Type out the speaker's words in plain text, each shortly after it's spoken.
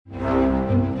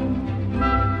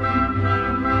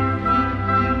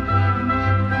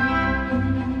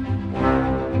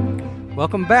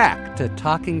Welcome back to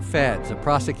Talking Feds, a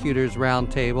prosecutors'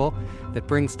 roundtable that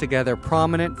brings together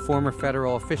prominent former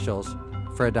federal officials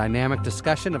for a dynamic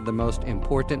discussion of the most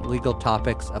important legal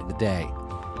topics of the day.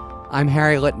 I'm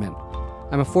Harry Litman.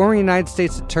 I'm a former United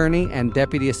States Attorney and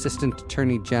Deputy Assistant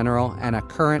Attorney General and a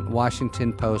current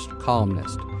Washington Post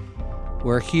columnist.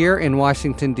 We're here in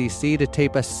Washington, D.C. to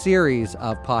tape a series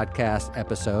of podcast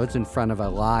episodes in front of a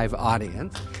live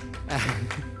audience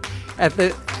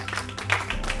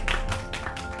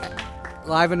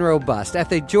live and robust at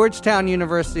the Georgetown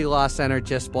University Law Center,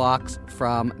 just blocks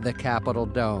from the Capitol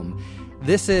Dome.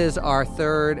 This is our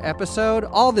third episode.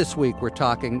 All this week we're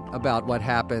talking about what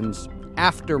happens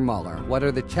after Mueller. What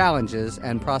are the challenges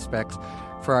and prospects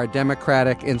for our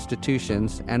democratic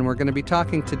institutions? And we're going to be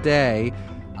talking today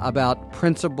about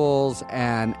principles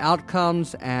and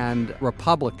outcomes and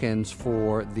Republicans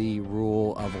for the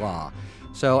rule of law.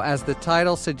 So as the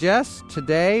title suggests,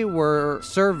 today we're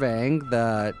surveying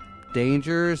the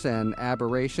dangers and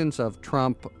aberrations of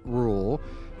Trump rule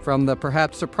from the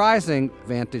perhaps surprising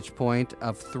vantage point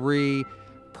of three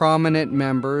prominent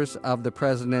members of the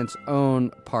president's own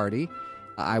party.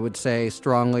 I would say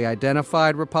strongly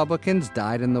identified Republicans,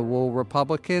 dyed-in-the-wool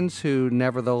Republicans who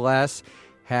nevertheless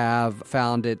have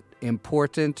found it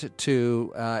important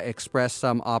to express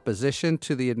some opposition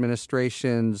to the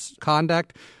administration's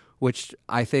conduct, which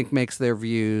I think makes their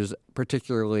views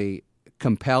particularly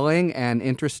compelling and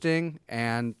interesting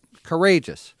and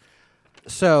courageous.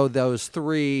 So those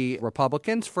three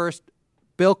Republicans. First,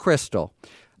 Bill Kristol.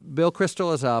 Bill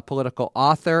Kristol is a political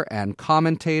author and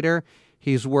commentator.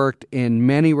 He's worked in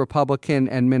many Republican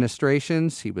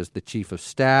administrations. He was the chief of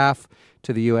staff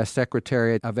to the U.S.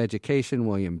 Secretary of Education,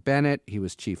 William Bennett. He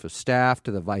was chief of staff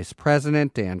to the Vice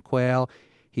President, Dan Quayle.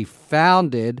 He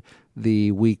founded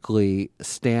the Weekly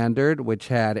Standard, which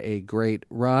had a great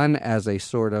run as a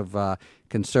sort of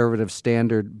conservative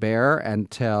standard bearer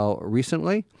until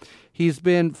recently. He's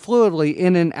been fluidly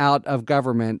in and out of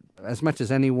government as much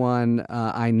as anyone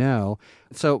I know.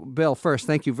 So, Bill, first,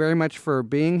 thank you very much for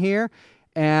being here.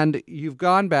 And you've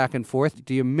gone back and forth.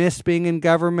 Do you miss being in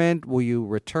government? Will you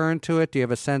return to it? Do you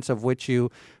have a sense of which you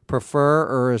prefer,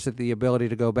 or is it the ability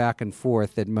to go back and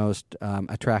forth that most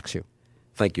attracts you?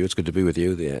 Thank you. It's good to be with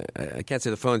you. I can't say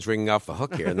the phone's ringing off the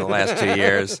hook here in the last 2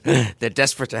 years. They're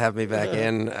desperate to have me back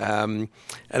in. And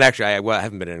actually, I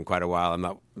haven't been in quite a while. I'm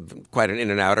not quite an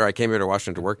in and outer. I came here to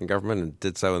Washington to work in government and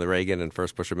did so in the Reagan and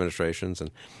first Bush administrations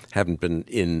and haven't been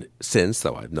in since,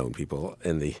 though I've known people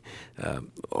in the,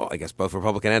 I guess, both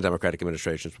Republican and Democratic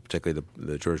administrations, particularly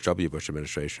the George W. Bush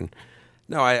administration.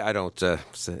 No, I don't.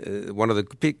 One of the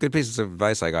good pieces of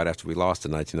advice I got after we lost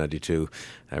in 1992,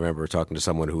 I remember talking to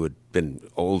someone who had been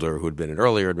older, who had been in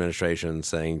earlier administrations,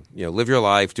 saying, live your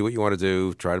life, do what you want to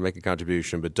do, try to make a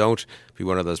contribution, but don't be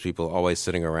one of those people always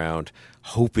sitting around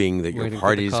hoping that your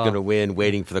party's going to win,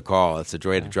 waiting for the call. It's a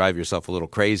way to drive yourself a little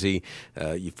crazy.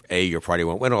 Your party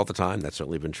won't win all the time. That's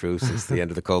certainly been true since the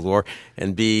end of the Cold War.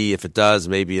 And B, if it does,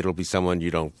 maybe it'll be someone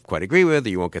you don't quite agree with, or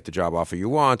you won't get the job offer you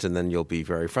want, and then you'll be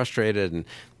very frustrated, and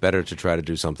better to try to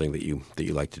do something that you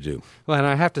like to do. Well, and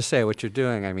I have to say, what you're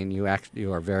doing, I mean, you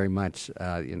are very much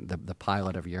the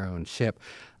pilot of your own ship.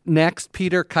 Next,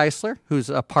 Peter Keisler,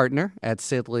 who's a partner at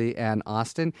Sidley and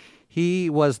Austin. He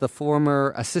was the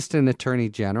former Assistant Attorney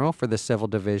General for the Civil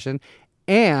Division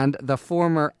and the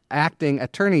former Acting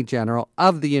Attorney General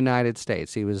of the United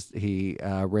States. He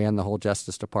ran the whole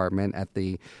Justice Department at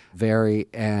the very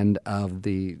end of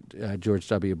the George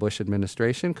W. Bush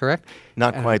administration, correct?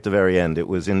 Not quite the very end. It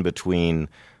was in between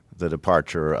the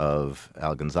departure of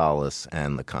Al Gonzalez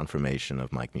and the confirmation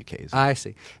of Mike Mukasey. I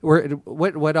see.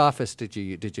 What office did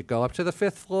you go up to the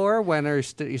fifth floor when, or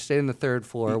you stayed in the third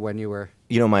floor when you were?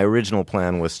 My original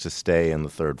plan was to stay in the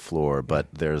third floor, but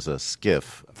there's a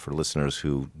SCIF, for listeners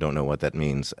who don't know what that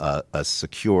means, a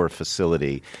secure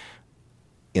facility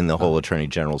in the whole Attorney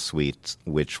General suite,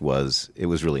 it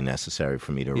was really necessary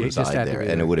for me to reside there,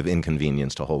 and it would have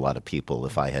inconvenienced a whole lot of people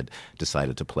if I had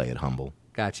decided to play it humble.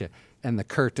 Gotcha. And the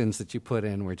curtains that you put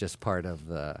in were just part of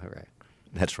the right.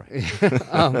 That's right.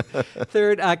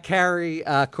 Third, Carrie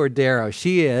Cordero.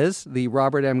 She is the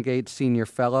Robert M. Gates Senior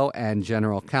Fellow and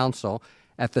General Counsel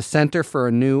at the Center for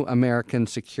a New American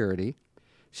Security.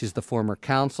 She's the former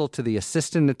counsel to the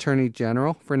Assistant Attorney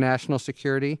General for National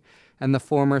Security and the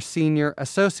former Senior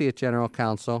Associate General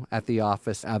Counsel at the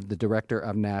Office of the Director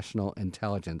of National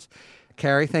Intelligence.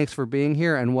 Carrie, thanks for being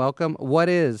here and welcome. What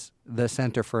is the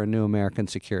Center for a New American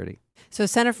Security? So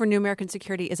Center for New American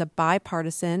Security is a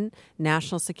bipartisan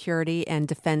national security and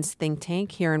defense think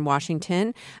tank here in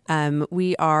Washington.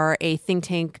 We are a think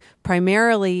tank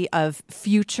primarily of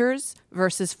futures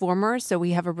versus former. So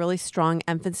we have a really strong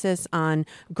emphasis on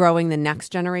growing the next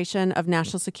generation of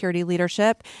national security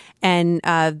leadership. And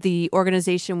the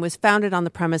organization was founded on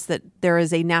the premise that there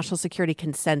is a national security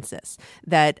consensus,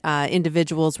 that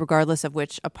individuals, regardless of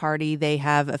which a party they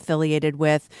have affiliated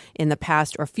with in the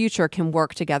past or future, can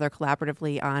work together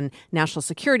collaboratively on national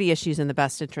security issues in the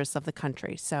best interests of the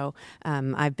country. So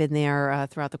I've been there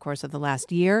throughout the course of the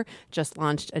last year, just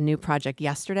launched a new project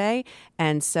yesterday.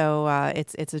 And so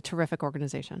it's a terrific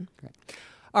organization. Great.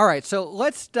 All right, so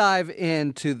let's dive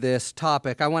into this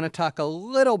topic. I want to talk a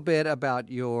little bit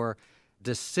about your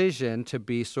decision to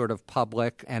be sort of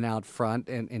public and out front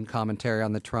in commentary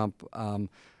on the Trump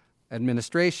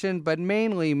administration, but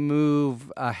mainly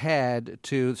move ahead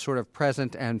to sort of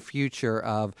present and future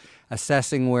of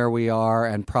assessing where we are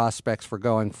and prospects for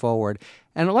going forward.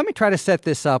 And let me try to set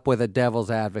this up with a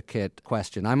devil's advocate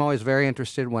question. I'm always very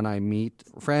interested when I meet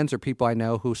friends or people I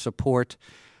know who support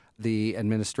the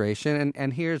administration.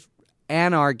 And here's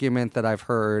an argument that I've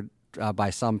heard by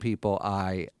some people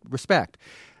I respect.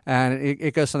 And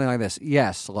it goes something like this.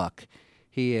 Yes, look,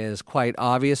 he is quite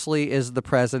obviously is the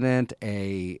president,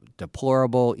 a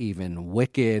deplorable, even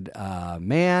wicked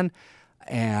man.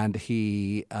 And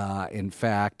he, in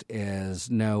fact,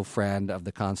 is no friend of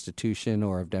the Constitution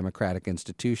or of democratic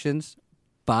institutions.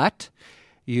 But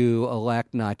you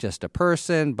elect not just a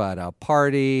person, but a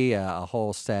party, a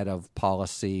whole set of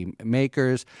policy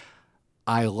makers.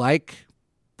 I like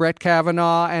Brett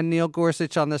Kavanaugh and Neil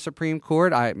Gorsuch on the Supreme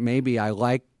Court. I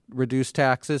like reduced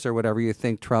taxes or whatever you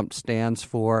think Trump stands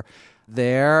for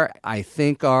there. I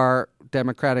think our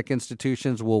democratic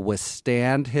institutions will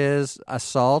withstand his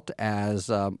assault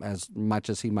as much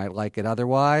as he might like it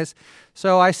otherwise.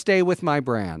 So I stay with my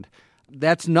brand.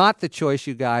 That's not the choice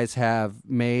you guys have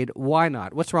made. Why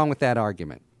not? What's wrong with that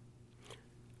argument?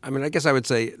 I mean, I guess I would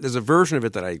say there's a version of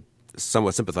it that I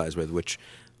somewhat sympathize with, which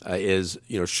is,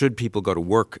 should people go to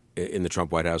work in the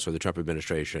Trump White House or the Trump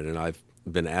administration? And I've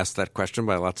been asked that question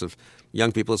by lots of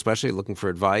young people, especially looking for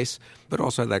advice, but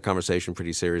also had that conversation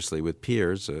pretty seriously with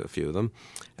peers, a few of them.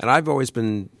 And I've always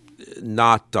been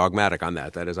not dogmatic on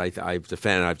that. That is, I've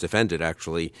defended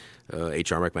actually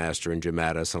H.R. McMaster and Jim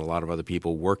Mattis and a lot of other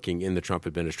people working in the Trump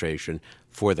administration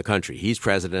for the country. He's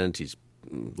president. He's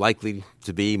likely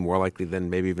to be, more likely than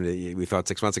maybe even we thought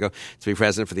 6 months ago, to be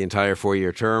president for the entire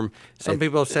 4-year term. Some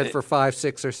people have said for 5,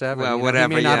 6, or 7. Well, whatever.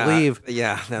 He may not leave.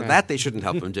 Yeah, now that they shouldn't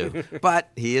help him do.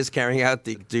 But he is carrying out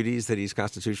the duties that he's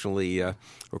constitutionally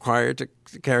required to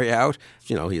carry out.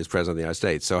 He is president of the United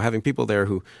States. So having people there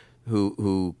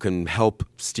who can help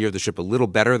steer the ship a little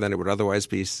better than it would otherwise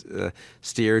be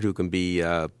steered, who can be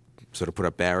sort of put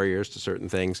up barriers to certain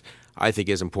things, I think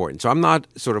is important. So I'm not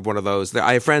sort of one of those.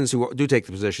 I have friends who do take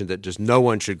the position that just no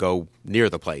one should go near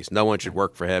the place. No one should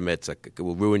work for him. It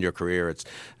will ruin your career. It's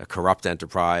a corrupt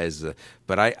enterprise.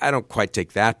 But I don't quite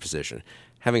take that position.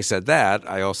 Having said that,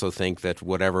 I also think that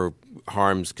whatever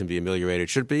harms can be ameliorated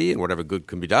should be, and whatever good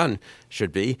can be done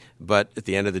should be. But at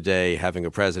the end of the day, having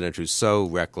a president who's so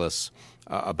reckless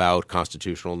about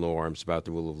constitutional norms, about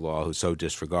the rule of law, who so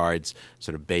disregards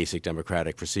sort of basic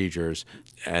democratic procedures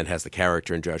and has the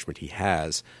character and judgment he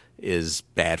has, is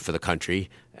bad for the country.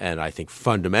 And I think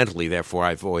fundamentally, therefore,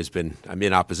 I'm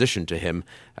in opposition to him,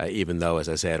 even though, as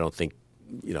I say, I don't think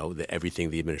everything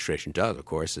the administration does, of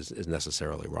course, is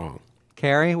necessarily wrong.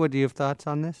 Carrie, what do you have thoughts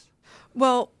on this?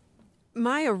 Well,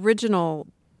 my original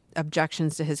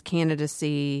objections to his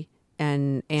candidacy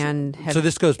so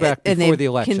this goes back before the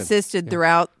election. Consisted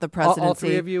throughout the presidency. All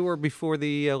three of you were before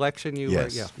the election.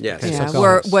 Yes. Yes. Okay, yeah,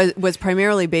 so was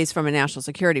primarily based from a national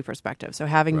security perspective. So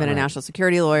having been a national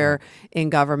security lawyer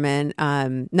in government,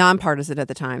 nonpartisan at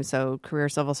the time, so career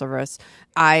civil service,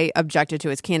 I objected to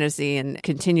his candidacy and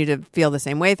continue to feel the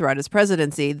same way throughout his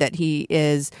presidency, that he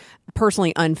is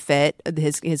personally unfit.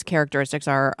 His characteristics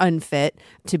are unfit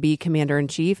to be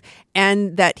commander-in-chief,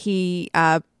 and that he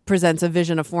presents a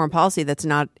vision of foreign policy that's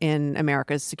not in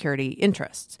America's security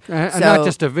interests. And not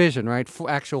just a vision, right?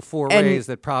 Actual forays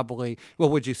that probably,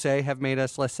 would you say, have made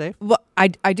us less safe? Well,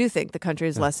 I do think the country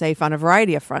is less safe on a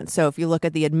variety of fronts. So if you look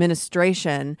at the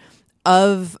administration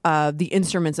of the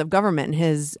instruments of government,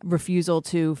 his refusal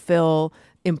to fill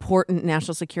important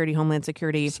national security, homeland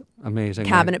security, amazing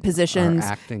cabinet positions,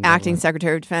 acting governor.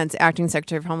 Secretary of Defense, acting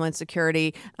Secretary of Homeland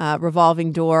Security,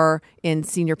 revolving door in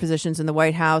senior positions in the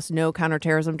White House, no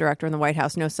counterterrorism director in the White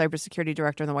House, no cybersecurity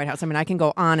director in the White House. I mean, I can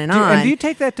go on and on. And do you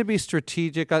take that to be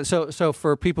strategic? So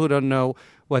for people who don't know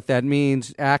what that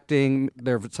means,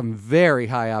 there are some very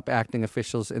high up acting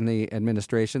officials in the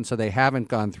administration, so they haven't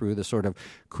gone through the sort of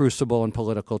crucible and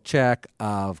political check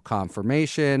of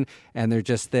confirmation, and they're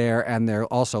just there, and they're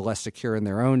also less secure in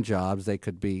their own jobs. They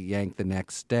could be yanked the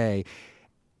next day.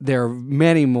 There are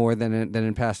many more than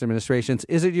in past administrations.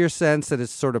 Is it your sense that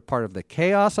it's sort of part of the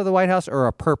chaos of the White House or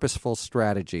a purposeful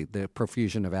strategy, the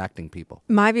profusion of acting people?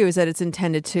 My view is that it's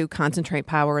intended to concentrate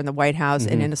power in the White House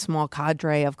and in a small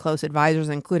cadre of close advisors,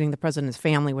 including the president's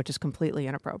family, which is completely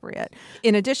inappropriate.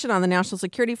 In addition, on the national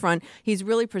security front, he's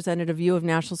really presented a view of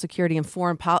national security and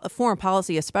foreign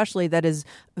policy, especially, that is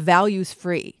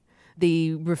values-free.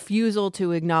 The refusal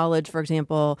to acknowledge, for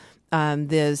example,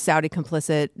 the Saudi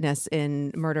complicitness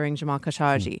in murdering Jamal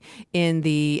Khashoggi, in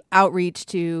the outreach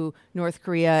to North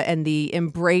Korea and the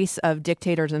embrace of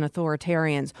dictators and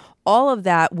authoritarians. All of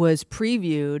that was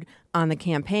previewed on the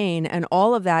campaign, and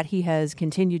all of that he has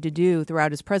continued to do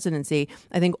throughout his presidency.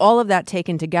 I think all of that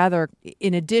taken together,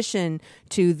 in addition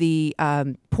to the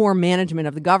poor management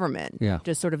of the government,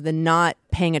 just sort of the not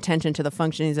paying attention to the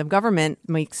functionings of government,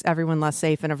 makes everyone less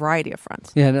safe in a variety of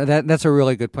fronts. Yeah, no, that's a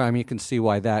really good point. I mean, you can see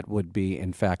why that would be,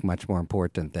 in fact, much more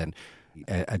important than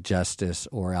a justice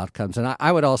or outcomes. And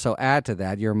I would also add to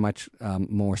that, you're a much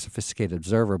more sophisticated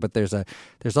observer, but there's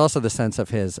also the sense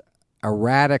of his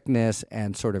erraticness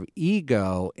and sort of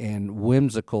ego in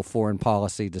whimsical foreign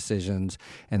policy decisions,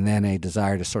 and then a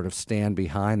desire to sort of stand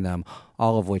behind them,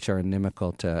 all of which are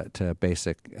inimical to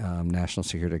basic national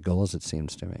security goals, it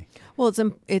seems to me. Well,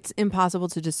 it's impossible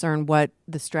to discern what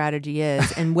the strategy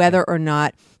is and whether or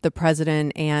not the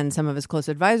president and some of his close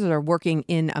advisors are working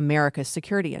in America's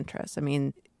security interests. I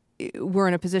mean, we're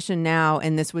in a position now,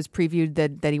 and this was previewed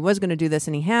that he was going to do this,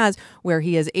 and he has, where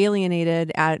he has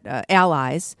alienated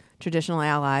allies, traditional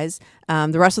allies.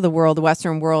 The rest of the world, the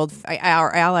Western world,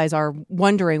 our allies are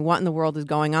wondering what in the world is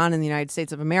going on in the United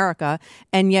States of America,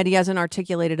 and yet he hasn't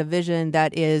articulated a vision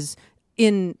that is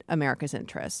in America's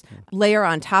interests. Layer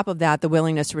on top of that the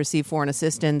willingness to receive foreign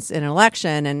assistance in an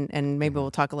election, and maybe we'll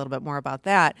talk a little bit more about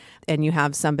that, and you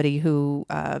have somebody who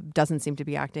doesn't seem to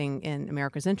be acting in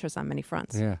America's interests on many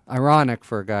fronts. Yeah, ironic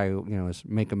for a guy who is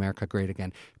Make America Great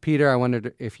Again. Peter, I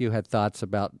wondered if you had thoughts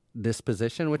about this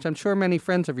position, which I'm sure many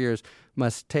friends of yours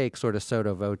must take sort of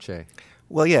sotto voce.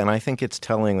 Well, yeah, and I think it's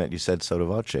telling that you said sotto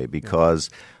voce because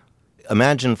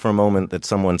imagine for a moment that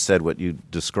someone said what you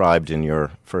described in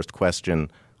your first question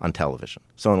on television.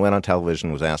 Someone went on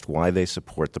television, was asked why they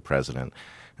support the president,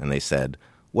 and they said,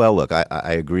 well, look,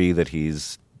 I agree that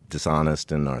he's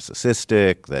dishonest and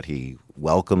narcissistic, that he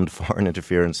welcomed foreign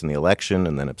interference in the election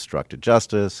and then obstructed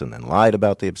justice and then lied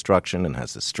about the obstruction and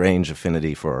has this strange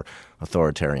affinity for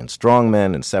authoritarian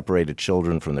strongmen and separated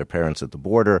children from their parents at the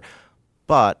border.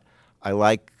 But I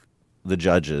like the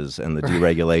judges and the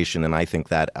deregulation, and I think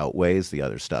that outweighs the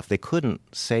other stuff. They couldn't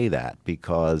say that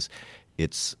because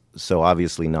it's so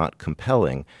obviously not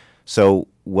compelling. So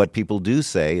what people do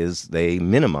say is they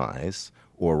minimize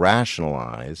or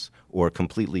rationalize or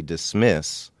completely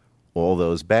dismiss all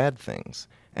those bad things.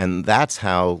 And that's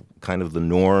how kind of the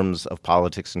norms of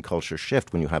politics and culture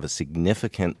shift when you have a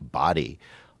significant body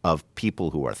of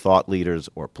people who are thought leaders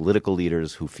or political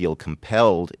leaders who feel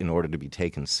compelled in order to be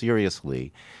taken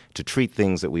seriously to treat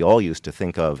things that we all used to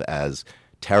think of as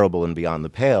terrible and beyond the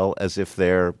pale as if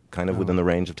they're kind of within the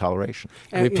range of toleration.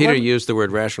 I mean, Peter used the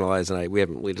word rationalize, and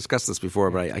we discussed this before,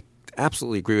 but I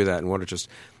absolutely agree with that and want to just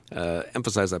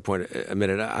emphasize that point a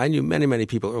minute. I knew many, many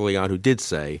people early on who did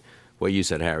say what you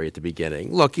said, Harry, at the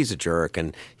beginning. Look, he's a jerk,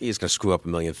 and he's going to screw up a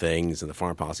million things, and the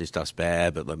foreign policy stuff's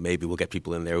bad, but maybe we'll get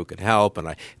people in there who can help, and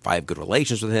if I have good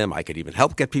relations with him, I could even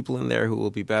help get people in there who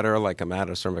will be better, like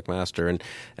Mattis or McMaster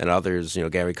and others,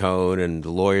 Gary Cohn, and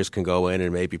the lawyers can go in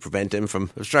and maybe prevent him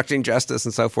from obstructing justice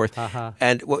and so forth.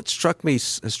 And what has struck me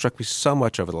so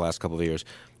much over the last couple of years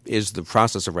is the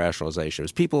process of rationalization.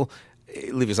 As people,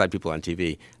 leave aside people on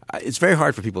TV, it's very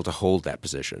hard for people to hold that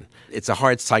position. It's a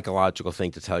hard psychological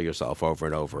thing to tell yourself over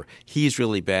and over. He's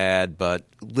really bad, but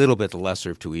a little bit the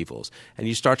lesser of two evils. And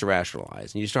you start to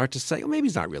rationalize, and you start to say, maybe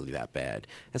he's not really that bad.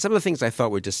 And some of the things I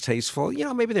thought were distasteful,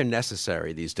 maybe they're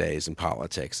necessary these days in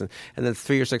politics. And then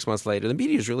 3 or 6 months later, the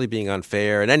media is really being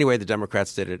unfair. And anyway, the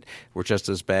Democrats did it, were just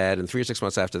as bad. And 3 or 6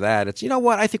 months after that, it's,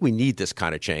 I think we need this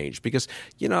kind of change because,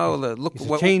 look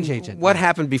what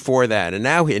happened before that. And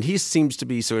now he seems to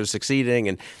be sort of succeeding.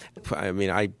 And I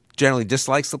mean, I generally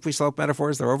dislike slippery slope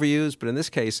metaphors. They're overused. But in this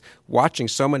case, watching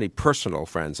so many personal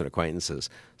friends and acquaintances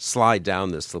slide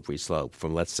down this slippery slope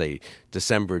from, let's say,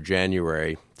 December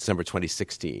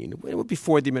 2016,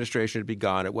 before the administration had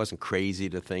begun, it wasn't crazy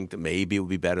to think that maybe it would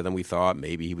be better than we thought.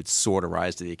 Maybe he would sort of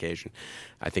rise to the occasion.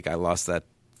 I think I lost that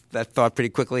thought pretty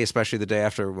quickly, especially the day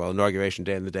after, inauguration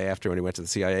day and the day after when he went to the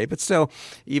CIA. But still,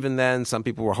 even then, some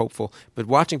people were hopeful. But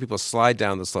watching people slide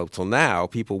down the slope till now,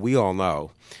 people we all know,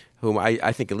 whom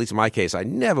I think, at least in my case, I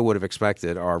never would have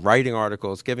expected, are writing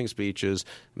articles, giving speeches,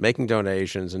 making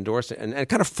donations, endorsing, and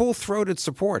kind of full-throated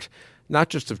support, not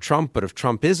just of Trump, but of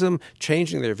Trumpism,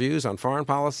 changing their views on foreign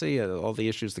policy, all the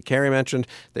issues that Kerry mentioned.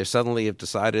 They suddenly have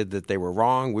decided that they were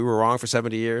wrong. We were wrong for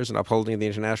 70 years in upholding the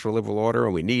international liberal order,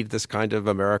 and we need this kind of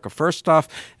America First stuff.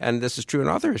 And this is true in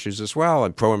other issues as well.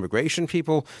 And pro-immigration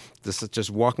people, this is just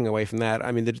walking away from that.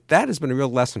 I mean, that has been a real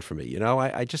lesson for me. You know,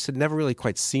 I just had never really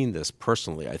quite seen this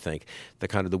personally, I think,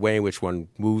 the way in which one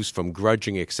moves from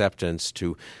grudging acceptance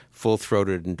to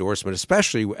full-throated endorsement,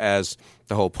 especially as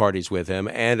the whole party's with him,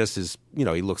 and as his,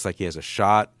 he looks like he has a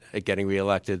shot at getting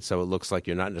reelected, so it looks like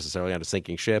you're not necessarily on a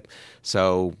sinking ship.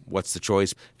 So what's the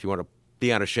choice? If you want to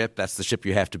be on a ship, that's the ship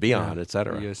you have to be on, et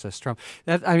cetera. USS Trump.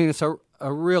 It's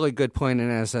a really good point,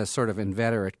 and as a sort of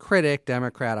inveterate critic,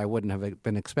 Democrat, I wouldn't have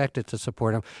been expected to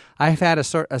support him. I've had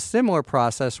a similar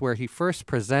process where he first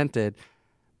presented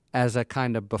as a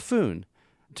kind of buffoon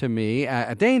to me,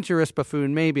 a dangerous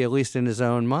buffoon, maybe, at least in his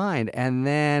own mind. And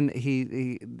then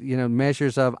he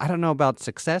measures of, I don't know about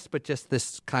success, but just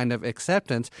this kind of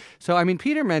acceptance. So, I mean,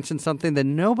 Peter mentioned something that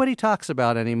nobody talks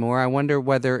about anymore. I wonder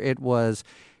whether it was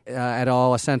at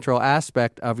all a central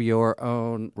aspect of your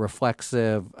own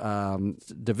reflexive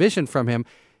division from him.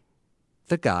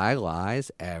 The guy lies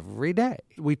every day.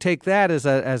 We take that as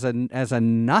a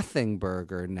nothing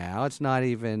burger now. It's not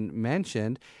even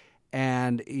mentioned.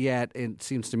 And yet, it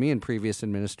seems to me in previous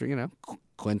administration,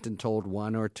 Clinton told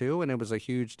one or two, and it was a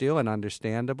huge deal, and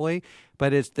understandably.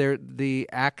 But it's the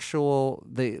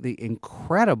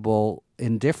incredible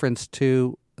indifference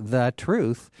to the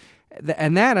truth,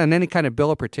 and that on any kind of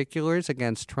bill of particulars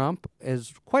against Trump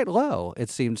is quite low, it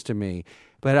seems to me.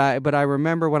 But I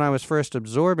remember when I was first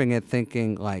absorbing it,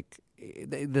 thinking like,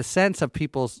 the sense of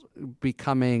people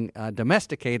becoming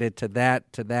domesticated to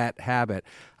that habit,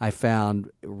 I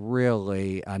found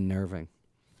really unnerving.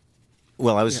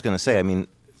 Well, I was just going to say, I mean,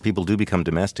 people do become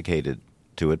domesticated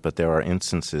to it, but there are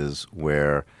instances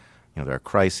where there are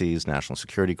crises, national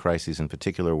security crises in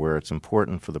particular, where it's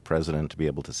important for the president to be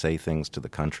able to say things to the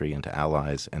country and to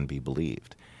allies and be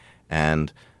believed.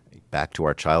 And back to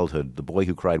our childhood, The Boy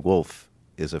Who Cried Wolf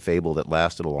is a fable that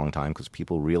lasted a long time because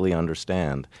people really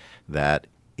understand that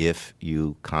if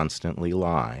you constantly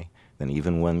lie, then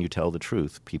even when you tell the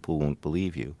truth, people won't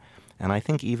believe you. And I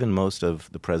think even most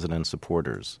of the president's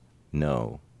supporters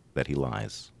know that he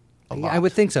lies a lot. I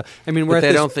would think so. I mean, but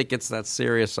they don't think it's that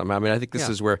serious somehow. I mean, I think this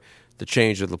is where the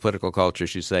change of the political culture,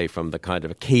 as you say, from the kind of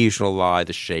occasional lie,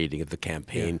 the shading of the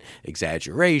campaign,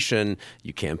 exaggeration.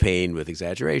 You campaign with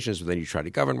exaggerations, but then you try to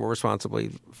govern more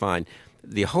responsibly. Fine.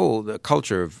 The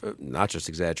culture of not just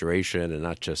exaggeration and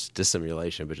not just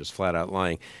dissimulation, but just flat-out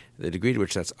lying, the degree to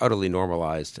which that's utterly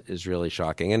normalized is really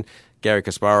shocking. And Garry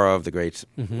Kasparov, the great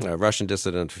Russian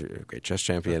dissident, great chess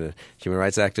champion, and human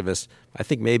rights activist, I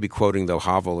think maybe quoting, though,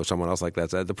 Havel or someone else like that,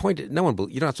 the point, you're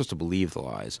not supposed to believe the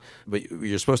lies, but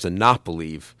you're supposed to not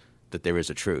believe that there is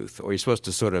a truth, or you're supposed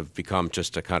to sort of become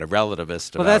just a kind of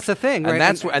relativist. Well, that's the thing,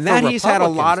 right? And that he's had a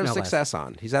lot of success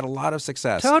on. He's had a lot of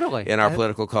success in our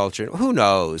political culture. Who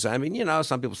knows? I mean,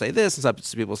 some people say this and some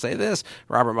people say this.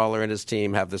 Robert Mueller and his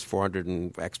team have this 400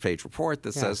 and X page report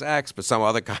that says X, but some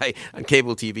other guy on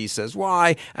cable TV says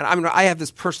Y. And I mean, I have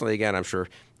this personally, again, I'm sure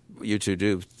you two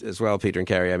do as well, Peter and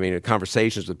Kerry. I mean,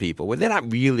 conversations with people where they're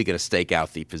not really going to stake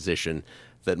out the position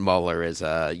that Mueller is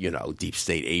a, deep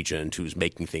state agent who's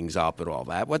making things up and all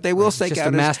that. What they will stake out is just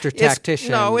a master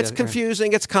tactician. It's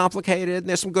confusing, it's complicated, and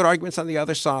there's some good arguments on the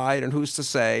other side, and who's to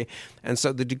say? And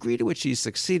so the degree to which he's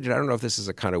succeeded, I don't know if this is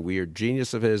a kind of weird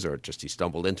genius of his or just he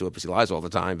stumbled into it because he lies all the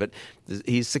time, but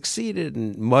he's succeeded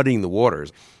in muddying the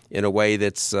waters in a way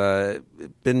that's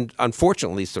been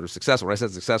unfortunately sort of successful. When I said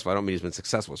successful, I don't mean he's been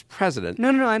successful as president. No,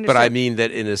 I understand. But I mean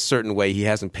that in a certain way he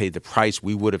hasn't paid the price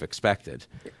we would have expected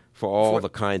for all the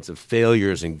kinds of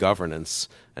failures in governance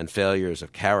and failures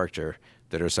of character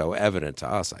that are so evident to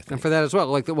us, I think. And for that as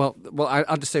well,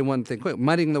 I'll just say one thing quick.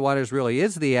 Muddying the waters really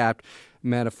is the apt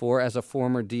metaphor. As a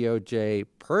former DOJ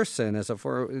person,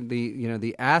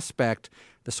 the aspect,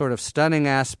 the sort of stunning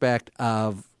aspect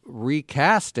of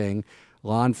recasting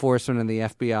law enforcement and the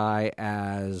FBI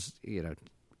as,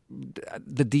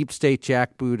 the deep state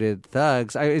jackbooted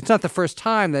thugs. It's not the first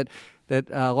time that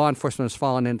law enforcement has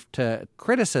fallen into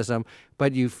criticism,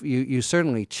 but you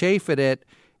certainly chafe at it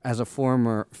as a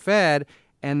former Fed.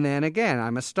 And then again,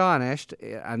 I'm astonished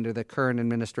under the current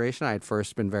administration. I had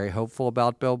first been very hopeful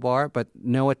about Bill Barr, but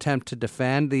no attempt to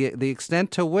defend the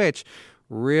extent to which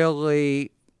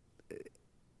really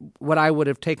what I would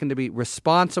have taken to be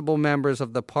responsible members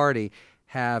of the party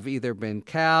have either been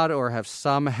cowed or have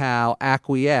somehow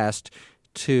acquiesced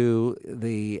to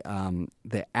the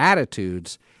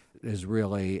attitudes is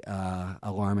really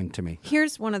alarming to me.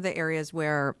 Here's one of the areas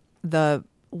where the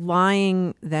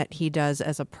lying that he does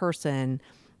as a person,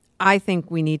 I think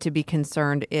we need to be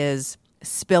concerned is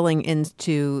spilling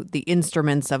into the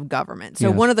instruments of government.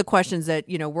 So one of the questions that,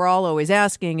 we're all always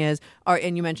asking is,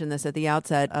 and you mentioned this at the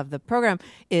outset of the program,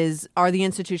 is, are the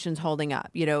institutions holding up?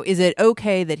 Is it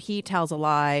okay that he tells a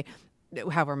lie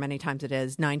however many times it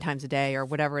is, 9 times a day or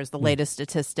whatever is the latest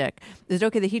statistic? Is it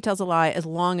okay that he tells a lie as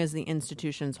long as the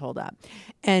institutions hold up?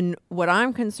 And what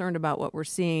I'm concerned about, what we're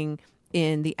seeing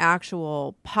in the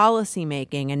actual policy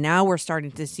making, and now we're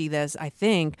starting to see this, I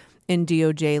think, in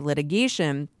DOJ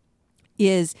litigation,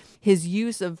 is his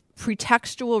use of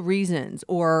pretextual reasons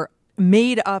or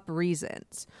made-up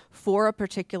reasons for a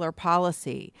particular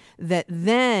policy that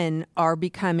then are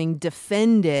becoming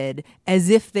defended as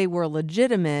if they were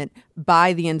legitimate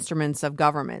by the instruments of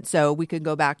government. So we could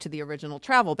go back to the original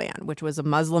travel ban, which was a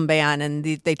Muslim ban, and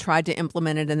they tried to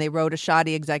implement it, and they wrote a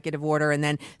shoddy executive order, and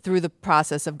then through the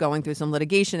process of going through some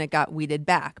litigation, it got weeded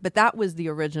back. But that was the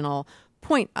original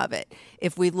point of it.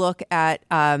 If we look at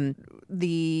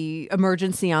the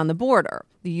emergency on the border,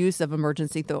 the use of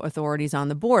emergency authorities on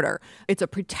the border, it's a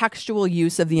pretextual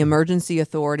use of the emergency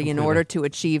authority in order to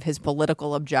achieve his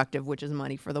political objective, which is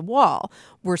money for the wall.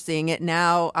 We're seeing it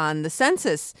now on the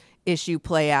census issue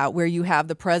play out, where you have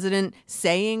the president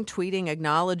saying, tweeting,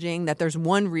 acknowledging that there's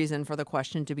one reason for the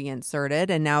question to be inserted.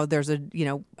 And now there's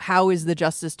how is the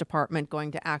Justice Department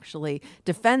going to actually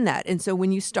defend that? And so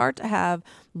when you start to have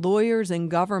lawyers in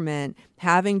government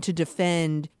having to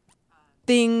defend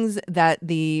things that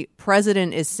the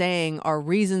president is saying are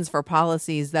reasons for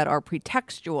policies that are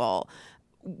pretextual,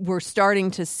 we're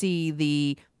starting to see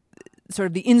the sort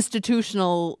of the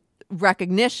institutional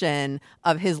recognition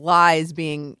of his lies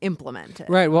being implemented.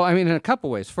 Right. Well, I mean, in a couple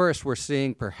ways. First, we're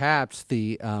seeing perhaps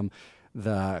the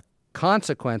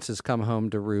consequences come home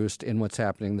to roost in what's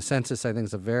happening. The census, I think,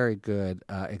 is a very good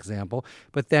example.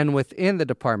 But then within the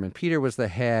department, Peter was the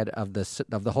head of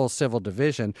the whole civil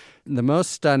division. The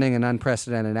most stunning and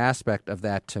unprecedented aspect of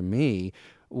that to me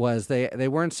was they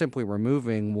weren't simply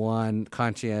removing one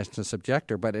conscientious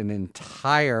objector, but an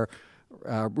entire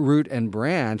root and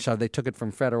branch. They took it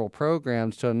from federal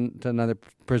programs to another,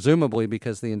 presumably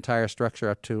because the entire structure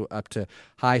up to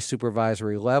high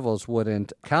supervisory levels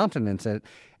wouldn't countenance it.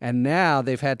 And now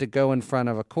they've had to go in front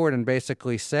of a court and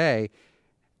basically say,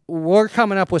 we're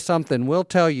coming up with something. We'll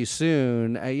tell you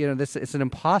soon. It's an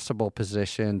impossible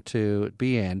position to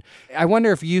be in. I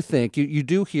wonder if you think, you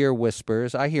do hear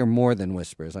whispers. I hear more than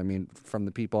whispers. I mean, from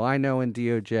the people I know in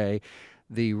DOJ,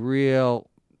 the real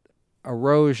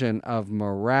erosion of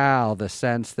morale, the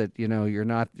sense that you're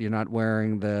not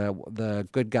wearing the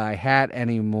good guy hat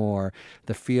anymore,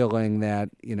 the feeling that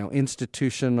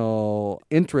institutional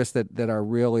interests that are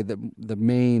really the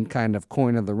main kind of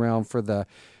coin of the realm for the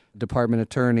department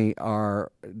attorney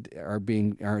are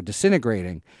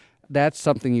disintegrating. That's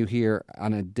something you hear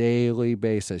on a daily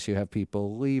basis. You have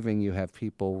people leaving. You have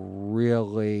people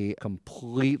really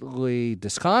completely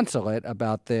disconsolate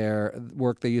about their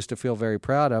work they used to feel very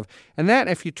proud of. And that,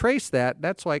 if you trace that,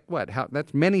 that's like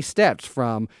that's many steps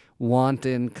from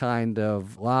wanton kind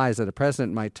of lies that a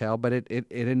president might tell, but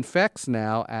it infects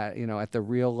now at the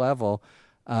real level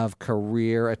of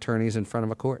career attorneys in front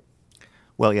of a court.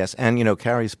 Well, yes, and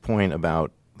Carrie's point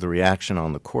about the reaction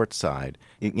on the court side,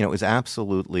 is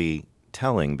absolutely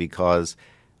telling because,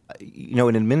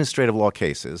 in administrative law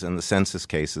cases, and the census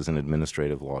case is an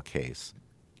administrative law case,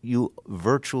 you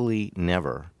virtually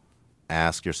never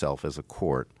ask yourself as a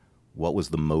court, what was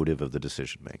the motive of the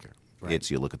decision maker? Right.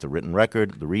 It's you look at the written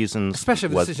record, the reasons. Especially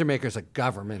if the decision maker is a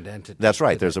government entity. That's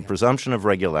right. There's a presumption of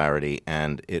regularity,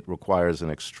 and it requires an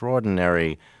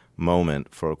extraordinary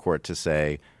moment for a court to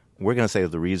say, we're going to say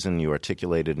that the reason you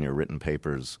articulated in your written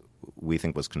papers we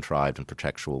think was contrived and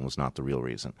pretextual and was not the real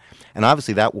reason. And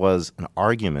obviously that was an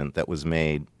argument that was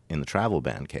made in the travel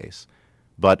ban case.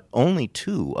 But only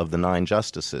 2 of the 9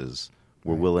 justices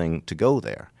were willing to go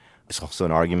there. It's also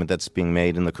an argument that's being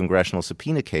made in the congressional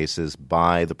subpoena cases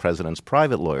by the president's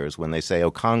private lawyers when they say,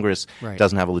 Congress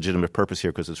doesn't have a legitimate purpose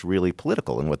here because it's really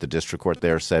political. And what the district court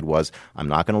there said was, I'm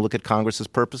not going to look at Congress's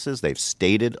purposes. They've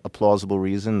stated a plausible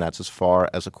reason. That's as far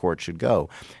as a court should go.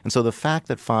 And so the fact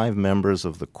that 5 members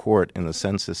of the court in the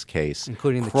census case,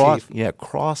 including the chief,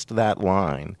 crossed that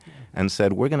line and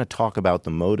said, we're going to talk about the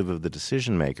motive of the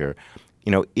decision maker,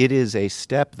 it is a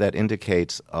step that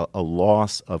indicates a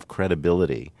loss of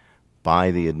credibility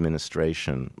by the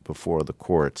administration before the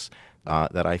courts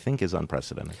that I think is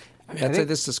unprecedented. I'd say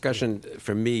this discussion,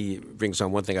 for me, brings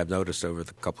on one thing I've noticed over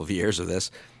the couple of years of this.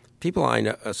 People I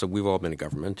know, so we've all been in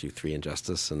government, you 3 in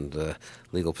justice and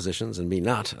legal positions, and me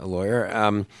not a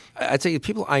lawyer. I'd say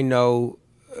people I know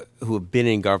who have been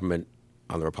in government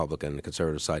on the Republican and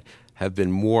conservative side have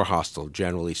been more hostile,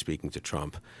 generally speaking, to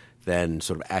Trump than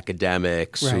sort of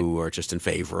academics who are just in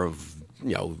favor of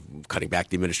cutting back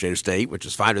the administrative state, which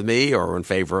is fine with me, or in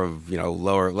favor of,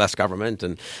 less government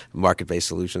and market-based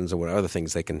solutions or what other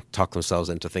things they can talk themselves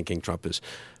into thinking Trump is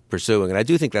pursuing. And I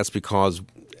do think that's because,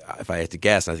 if I had to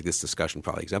guess, I think this discussion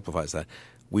probably exemplifies that,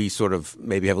 we sort of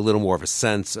maybe have a little more of a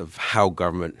sense of how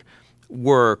government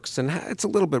works, and it's a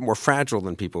little bit more fragile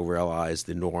than people realize,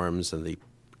 the norms and the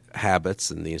habits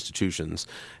and the institutions,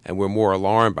 and we're more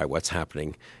alarmed by what's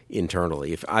happening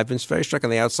internally. I've been very struck on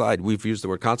the outside. We've used the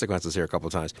word consequences here a couple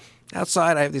of times.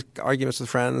 Outside, I have these arguments with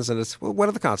friends, and it's, well, what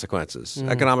are the consequences?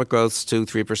 Economic growth's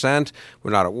 2-3%.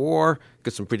 We're not at war.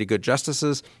 Get some pretty good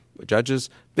judges.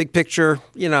 Big picture,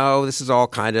 this is all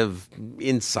kind of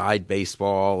inside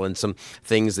baseball and some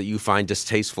things that you find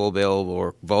distasteful, Bill,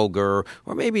 or vulgar,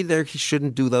 or maybe he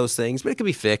shouldn't do those things, but it can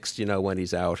be fixed, when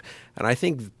he's out. And I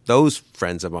think those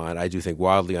friends of mine, I do think,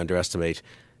 wildly underestimate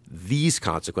these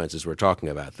consequences we're talking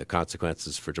about, the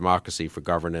consequences for democracy, for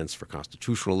governance, for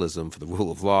constitutionalism, for the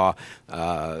rule of law,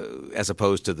 as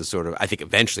opposed to the sort of, I think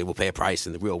eventually we'll pay a price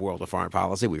in the real world of foreign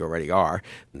policy. We already are,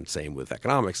 and same with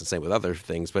economics and same with other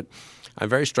things. But I'm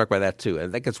very struck by that too. I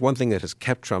think it's one thing that has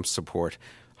kept Trump's support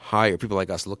higher. People like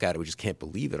us look at it, we just can't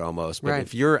believe it almost. But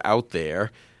if you're out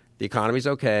there, the economy's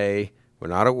okay, we're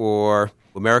not at war.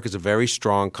 America's a very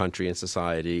strong country and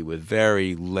society with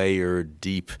very layered,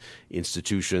 deep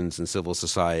institutions in civil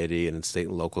society and in state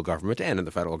and local government and in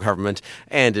the federal government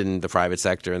and in the private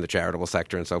sector and the charitable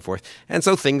sector and so forth. And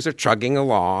so things are chugging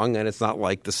along, and it's not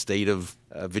like the state of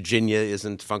Virginia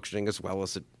isn't functioning as well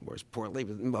as it was, poorly,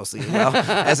 but mostly as well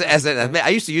as it. I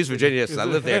used to use Virginia because I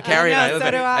lived there. Carrie and I lived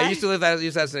there. I used to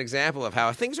use that as an example of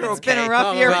how things are okay. It's been a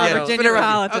rough year for Virginia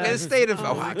politics. Okay, the state of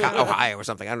Ohio or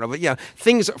something. I don't know. But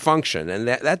things function. And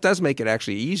that does make it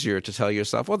actually easier to tell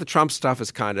yourself, well, the Trump stuff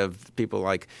is kind of people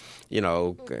like,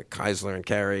 Keisler and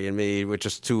Kerry and me, we're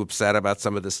just too upset about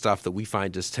some of the stuff that we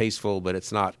find distasteful, but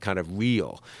it's not kind of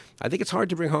real. I think it's hard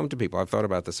to bring home to people. I've thought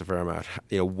about this a fair amount,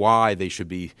 why they should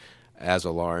be as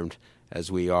alarmed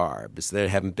as we are, because they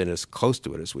haven't been as close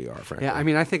to it as we are, frankly.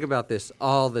 Yeah, I think about this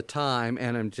all the time,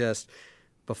 and I'm just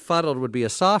befuddled would be a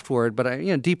soft word, but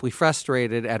I'm deeply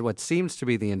frustrated at what seems to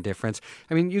be the indifference.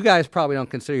 You guys probably don't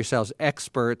consider yourselves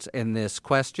experts in this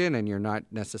question, and you're not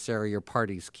necessarily your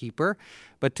party's keeper.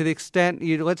 But to the extent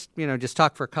let's just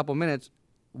talk for a couple minutes.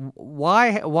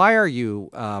 Why are you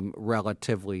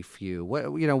relatively few?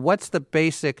 What's the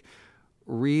basic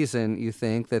reason you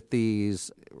think that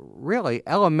these really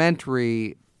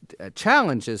elementary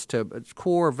challenges to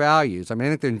core values? I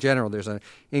think in general there's an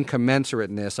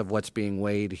incommensurateness of what's being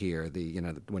weighed here.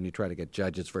 When you try to get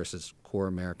judges versus core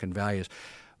American values,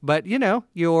 but your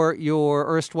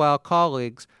erstwhile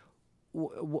colleagues,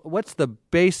 what's the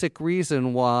basic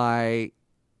reason why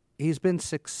he's been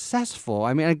successful?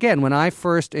 Again, when I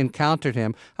first encountered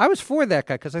him, I was for that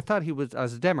guy because I thought I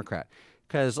was a Democrat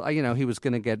because he was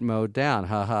going to get mowed down.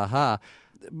 Ha ha ha.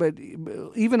 But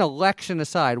even election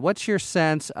aside, what's your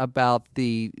sense about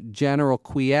the general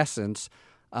quiescence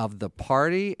of the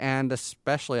party and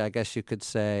especially, I guess you could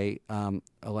say,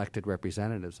 elected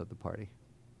representatives of the party?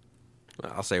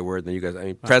 I'll say a word, then you guys.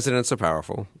 Presidents are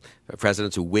powerful.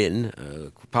 Presidents who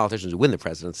win, politicians who win the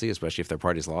presidency, especially if their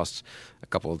party's lost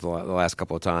the last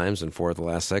couple of times and 4 of the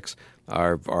last 6,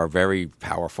 are very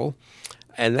powerful.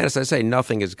 And then, as I say,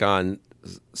 nothing has gone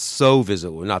so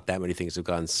visible. Not that many things have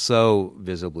gone so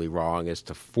visibly wrong as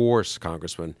to force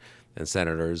congressmen and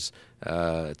senators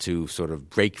to sort of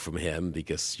break from him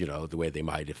because the way they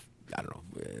might I don't know,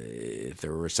 if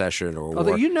there were a recession or a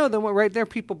Although war. you know them right there,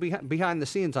 people behind the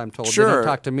scenes. I'm told Sure. they don't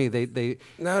talk to me. They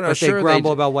but sure. they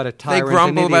grumble about what a tyrant. They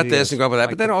grumble and about idiot this is. and grumble about that.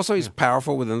 Like But then also he's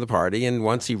powerful within the party. And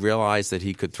once he realized that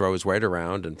he could throw his weight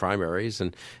around in primaries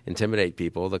and intimidate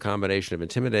people, the combination of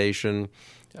intimidation,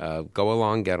 go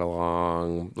along, get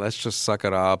along, let's just suck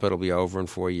it up. It'll be over in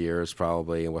 4 years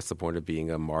probably. And what's the point of being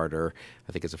a martyr?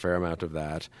 I think it's a fair amount of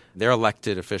that. They're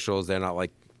elected officials. They're not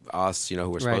like us,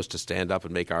 who are supposed to stand up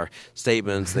and make our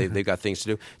statements. They've got things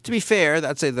to do. To be fair,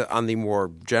 I'd say that on the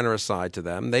more generous side to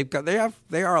them, they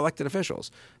are elected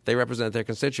officials. They represent their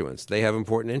constituents. They have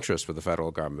important interests with the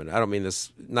federal government. I don't mean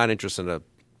this, not interest in a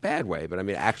bad way, but I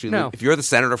mean actually, if you're the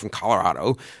senator from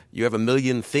Colorado, you have a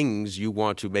million things you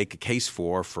want to make a case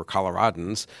for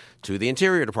Coloradans to the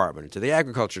Interior Department, to the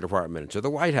Agriculture Department, to the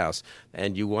White House,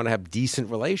 and you want to have decent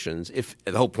relations. If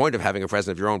the whole point of having a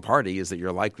president of your own party is that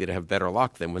you're likely to have better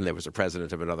luck than when there was a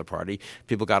president of another party.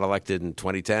 People got elected in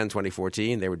 2010,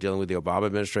 2014. They were dealing with the Obama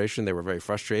administration. They were very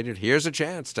frustrated. Here's a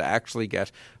chance to actually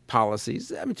get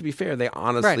policies. I mean, to be fair, they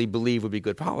honestly believe would be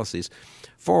good policies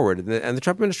forward. And the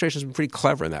Trump administration has been pretty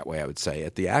clever in that way, I would say.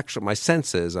 At the actual, my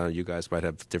sense is, you guys might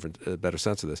have better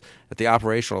sense of this. At the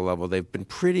operational level, they've been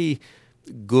pretty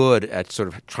good at sort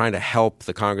of trying to help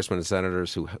the congressmen and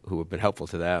senators who have been helpful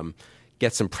to them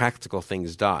get some practical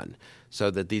things done so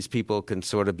that these people can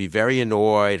sort of be very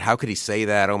annoyed. How could he say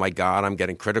that? Oh, my God, I'm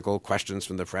getting critical questions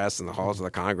from the press and the halls of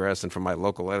the Congress and from my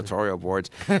local editorial boards.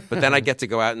 But then I get to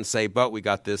go out and say, but we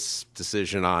got this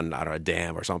decision on, I don't know, a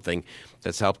dam or something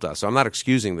that's helped us. So I'm not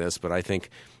excusing this, but I think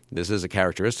this is a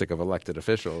characteristic of elected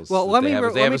officials. Well, let me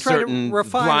have try certain to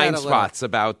refine blind that a little. spots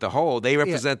about the whole. They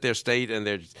represent their state and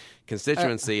their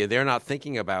constituency, and they're not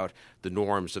thinking about the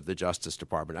norms of the Justice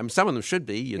Department. I mean, some of them should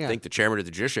be. You'd think the chairman of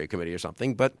the Judiciary Committee or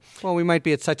something, but... Well, we might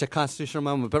be at such a constitutional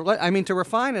moment. But, to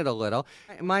refine it a little,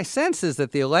 my sense is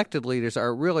that the elected leaders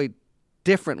are really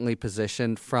differently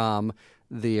positioned from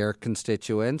their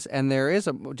constituents, and there is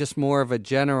just more of a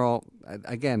general,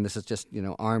 again, this is just,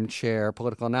 armchair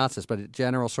political analysis, but a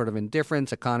general sort of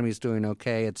indifference, economy's doing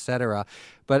okay, et cetera.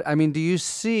 But, do you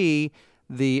see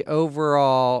the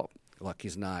overall... Look,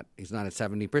 he's not at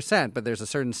 70%, but there's a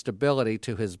certain stability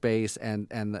to his base and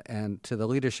to the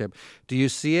leadership. Do you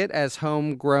see it as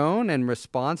homegrown and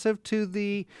responsive to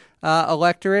the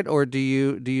electorate, or do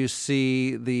you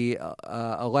see the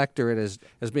electorate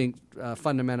as being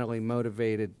fundamentally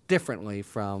motivated differently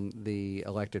from the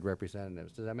elected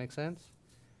representatives? Does that make sense?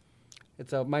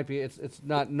 It's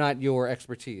not your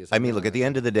expertise. Look, at the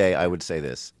end of the day, I would say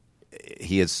this: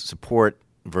 he has support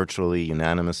virtually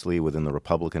unanimously within the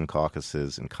Republican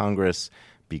caucuses in Congress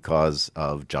because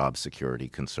of job security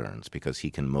concerns, because he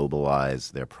can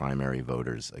mobilize their primary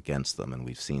voters against them, and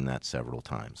we've seen that several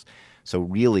times. So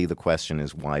really the question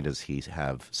is, why does he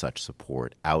have such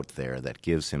support out there that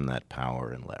gives him that power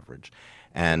and leverage?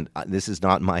 And this is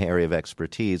not my area of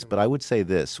expertise, but I would say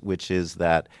this, which is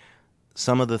that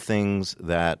some of the things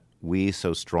that we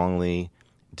so strongly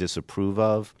disapprove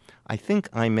of, I think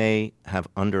I may have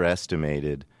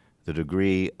underestimated the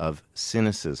degree of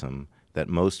cynicism that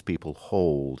most people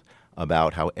hold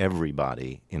about how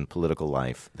everybody in political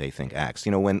life they think acts.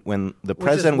 When the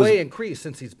president was... Which has way increased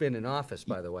since he's been in office,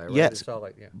 by the way. Right? Yes, it's all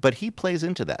but he plays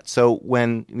into that. So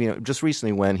when, just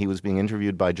recently when he was being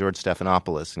interviewed by George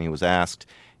Stephanopoulos and he was asked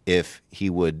if he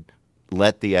would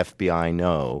let the FBI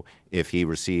know if he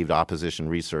received opposition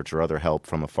research or other help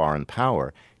from a foreign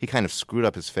power, he kind of screwed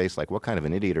up his face like, what kind of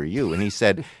an idiot are you? And he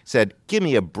said, give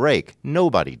me a break.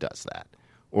 Nobody does that.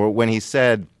 Or when he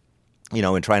said,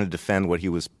 in trying to defend what he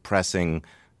was pressing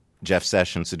Jeff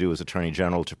Sessions to do as Attorney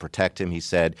General to protect him, he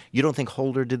said, you don't think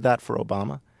Holder did that for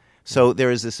Obama? So there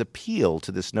is this appeal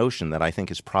to this notion that I think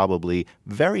is probably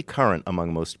very current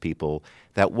among most people,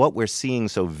 that what we're seeing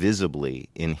so visibly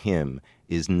in him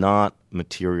is not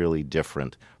materially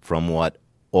different from what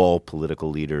all political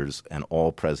leaders and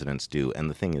all presidents do. And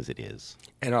the thing is, it is.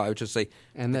 And I would just say,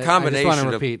 and the combination I just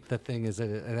want to repeat, the thing is,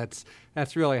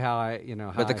 that's really how I,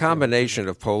 But the combination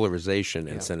of polarization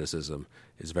and cynicism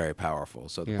is very powerful.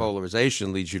 So the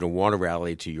polarization leads you to want to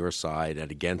rally to your side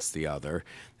and against the other,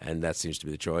 and that seems to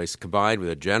be the choice, combined with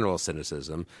a general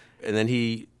cynicism. And then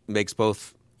he makes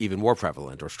both even more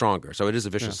prevalent or stronger. So it is a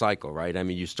vicious cycle, right?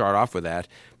 You start off with that,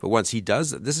 but once he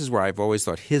does, this is where I've always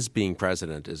thought his being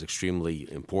president is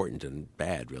extremely important and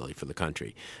bad, really, for the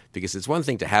country. Because it's one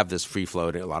thing to have this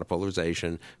free-floating, a lot of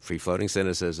polarization, free-floating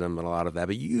cynicism and a lot of that,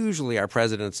 but usually our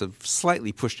presidents have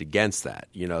slightly pushed against that.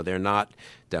 They're not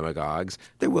demagogues.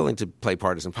 They're willing to play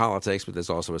partisan politics, but there's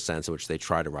also a sense in which they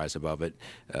try to rise above it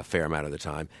a fair amount of the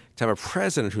time. To have a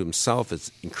president who himself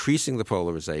is increasing the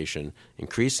polarization,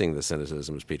 increasing the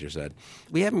cynicism, as Peter said.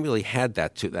 We haven't really had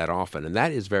that often, and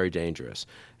that is very dangerous.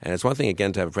 And it's one thing,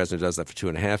 again, to have a president who does that for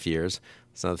 2.5 years.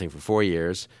 It's another thing for 4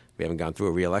 years. We haven't gone through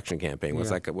a re-election campaign. What's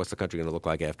the country going to look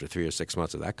like after 3 or 6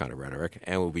 months of that kind of rhetoric?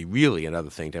 And it will be really another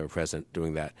thing to have a president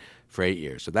doing that for 8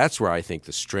 years. So that's where I think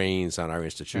the strains on our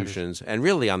institutions and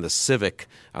really on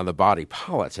the body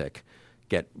politic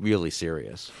get really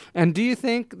serious. And do you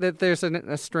think that there's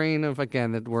a strain of,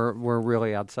 again, that we're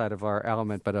really outside of our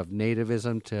element, but of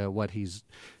nativism to what he's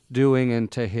doing and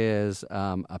to his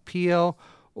appeal?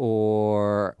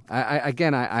 Or,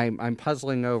 I'm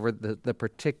puzzling over the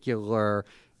particular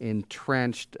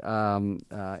entrenched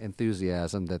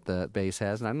enthusiasm that the base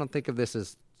has. And I don't think of this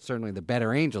as certainly the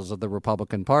better angels of the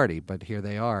Republican Party, but here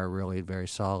they are, really very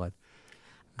solid.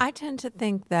 I tend to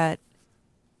think that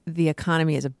the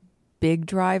economy is a big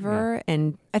driver,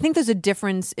 and I think there's a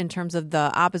difference in terms of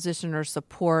the opposition or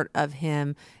support of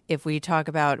him if we talk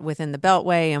about within the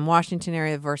Beltway and Washington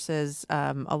area versus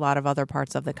a lot of other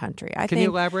parts of the country. Can you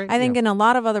elaborate? I think in a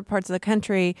lot of other parts of the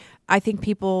country, I think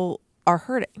people are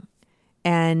hurting,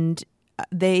 and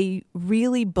they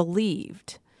really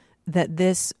believed that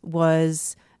this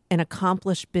was an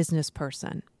accomplished business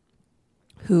person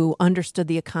who understood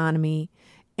the economy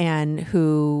and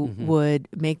who would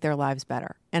make their lives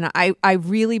better. And I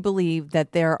really believe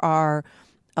that there are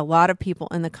a lot of people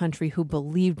in the country who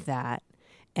believed that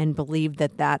and believed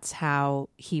that that's how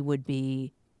he would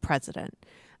be president.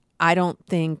 I don't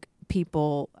think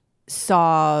people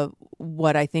saw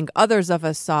what I think others of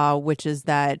us saw, which is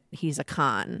that he's a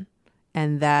con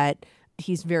and that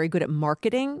he's very good at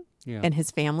marketing. Yeah. And his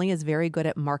family is very good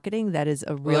at marketing. That is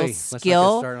a real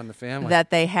skill that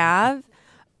they have.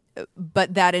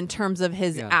 But that in terms of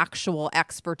his actual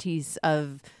expertise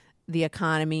of the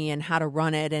economy and how to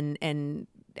run it and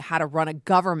how to run a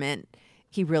government,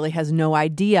 he really has no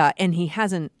idea. And he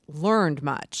hasn't learned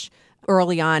much.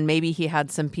 Early on, maybe he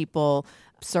had some people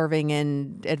serving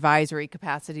in advisory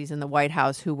capacities in the White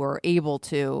House who were able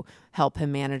to help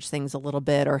him manage things a little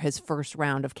bit, or his first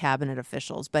round of cabinet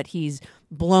officials. But he's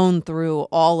blown through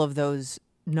all of those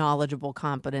knowledgeable,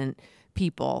 competent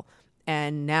people.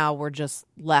 And now we're just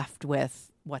left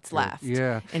with what's left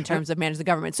in terms of managing the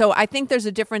government. So I think there's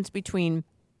a difference between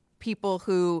people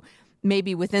who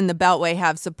maybe within the Beltway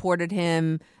have supported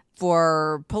him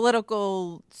for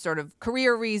political sort of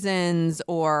career reasons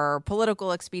or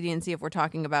political expediency, if we're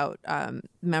talking about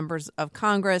members of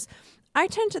Congress. I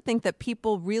tend to think that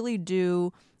people really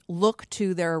do look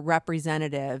to their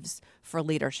representatives for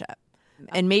leadership.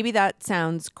 And maybe that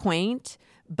sounds quaint,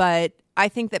 but I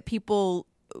think that people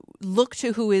look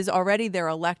to who is already their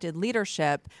elected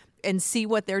leadership and see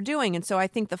what they're doing. And so I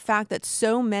think the fact that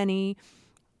so many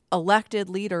elected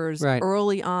leaders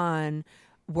early on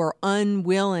were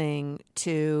unwilling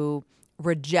to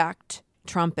reject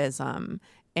Trumpism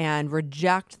and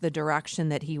reject the direction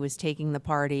that he was taking the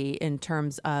party in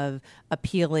terms of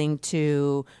appealing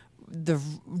to the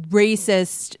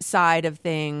racist side of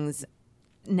things,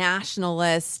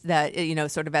 nationalist, that, you know,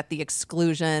 sort of at the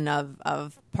exclusion of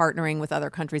partnering with other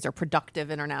countries or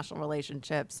productive international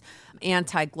relationships,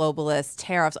 anti-globalist,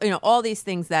 tariffs, you know, all these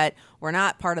things that were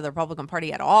not part of the Republican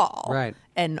Party at all. Right.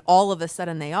 And all of a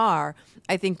sudden they are.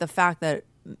 I think the fact that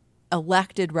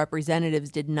elected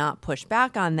representatives did not push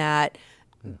back on that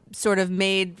sort of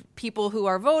made people who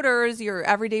are voters, your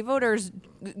everyday voters,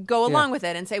 go along with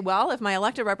it and say, well, if my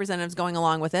elected representative's going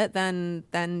along with it, then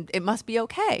it must be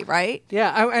okay, right?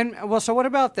 Yeah, so what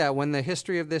about that? When the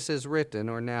history of this is written,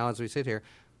 or now as we sit here,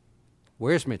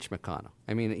 where's Mitch McConnell?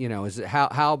 I mean, you know, is it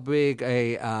how big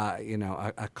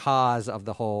a cause of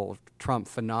the whole Trump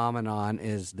phenomenon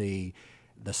is the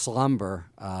slumber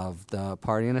of the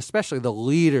party, and especially the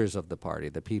leaders of the party,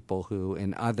 the people who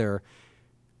in other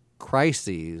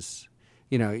crises,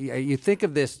 you know, you think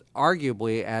of this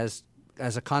arguably as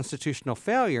a constitutional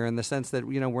failure in the sense that,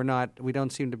 you know, we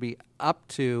don't seem to be up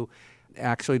to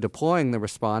actually deploying the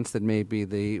response that maybe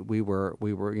we were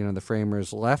you know, the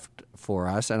framers left for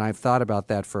us. And I've thought about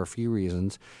that for a few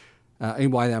reasons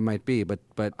and why that might be. But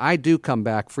I do come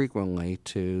back frequently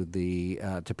to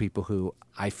to people who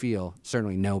I feel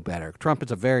certainly know better. Trump is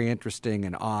a very interesting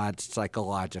and odd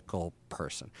psychological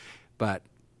person, but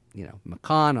you know,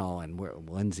 McConnell and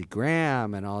Lindsey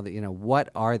Graham and all the, you know, what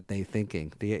are they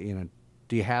thinking? Do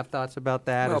you have thoughts about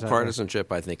that? Well,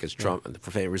 partisanship, I think, is Trump. And the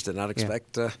framers did not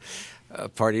expect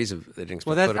parties. They didn't expect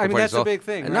political parties. That's a big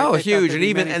thing. Right? No, huge.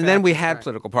 And then we had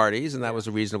political parties, and that was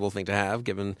a reasonable thing to have,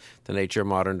 given the nature of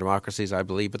modern democracies, I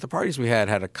believe. But the parties we had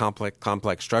a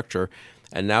complex structure.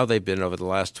 And now they've been, over the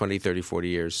last 20, 30, 40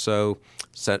 years, so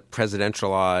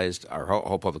presidentialized. Our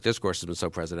whole public discourse has been so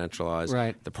presidentialized.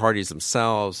 Right. The parties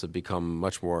themselves have become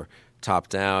much more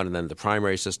top-down, and then the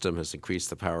primary system has increased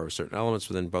the power of certain elements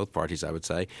within both parties, I would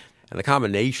say. And the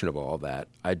combination of all that,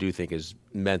 I do think, has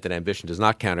meant that ambition does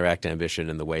not counteract ambition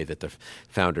in the way that the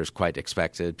founders quite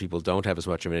expected. People don't have as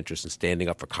much of an interest in standing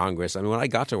up for Congress. I mean, when I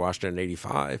got to Washington in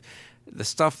 85, the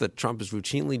stuff that Trump is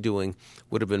routinely doing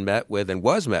would have been met with and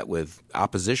was met with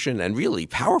opposition, and really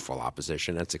powerful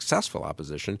opposition and successful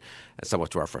opposition, and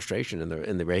somewhat to our frustration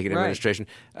in the Reagan administration,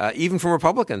 even from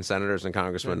Republican senators and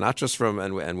congressmen, not just from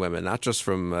and women, not just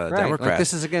from Democrats. Like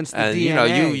this is against the and,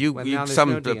 DNA. You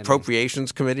some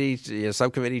appropriations committee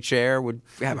subcommittee chair would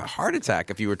have a heart attack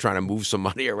if you were trying to move some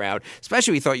money around,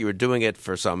 especially if you thought you were doing it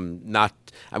for some not.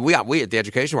 I mean, we at the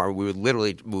Education Department, we would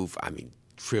literally move. I mean,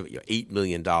 $8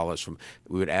 million from.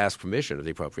 We would ask permission of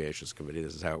the Appropriations Committee.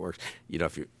 This is how it works. You know,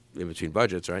 if you're in between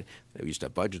budgets, right? We used to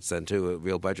have budgets then too, a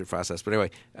real budget process. But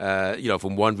anyway,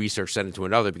 from one research center to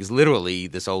another, because literally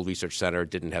this old research center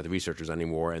didn't have the researchers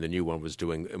anymore, and the new one was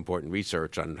doing important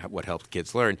research on what helped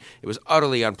kids learn. It was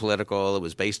utterly unpolitical. It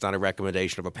was based on a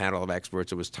recommendation of a panel of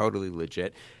experts. It was totally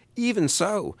legit. Even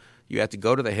so, you had to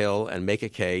go to the Hill and make a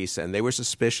case, and they were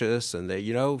suspicious, and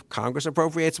they, Congress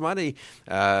appropriates money,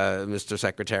 Mr.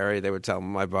 Secretary. They would tell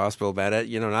my boss, Bill Bennett,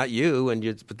 not you.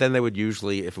 But then they would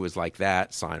usually, if it was like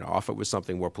that, sign off. It was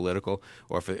something more political,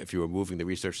 or if you were moving the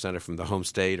research center from the home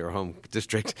state or home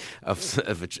district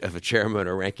of a chairman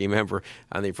or ranking member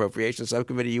on the Appropriations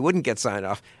Subcommittee, you wouldn't get signed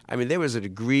off. I mean, there was a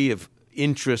degree of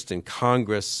interest in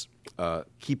Congress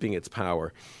keeping its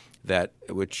power,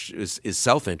 which is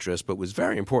self-interest, but was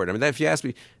very important. I mean, if you ask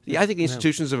me, I think the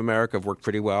institutions of America have worked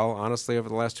pretty well, honestly, over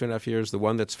the last 2.5 years. The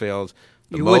one that's failed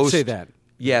the most... You would say that.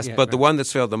 Yes, but the one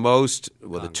that's failed the most,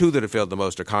 the two that have failed the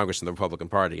most are Congress and the Republican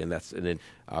Party, and then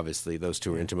obviously those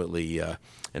two are intimately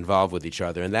involved with each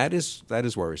other, and that is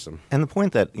worrisome. And the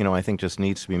point that, I think just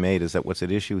needs to be made is that what's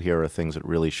at issue here are things that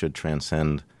really should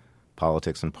transcend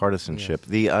politics and partisanship.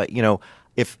 Yes.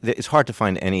 If it's hard to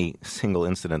find any single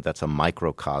incident that's a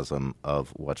microcosm of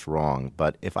what's wrong,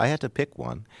 but if I had to pick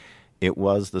one, it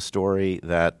was the story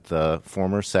that the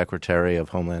former Secretary of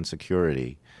Homeland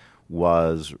Security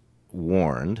was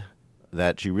warned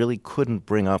that she really couldn't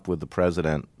bring up with the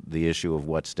president the issue of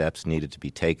what steps needed to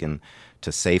be taken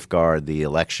to safeguard the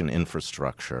election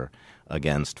infrastructure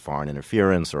against foreign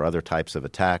interference or other types of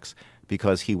attacks,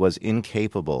 because he was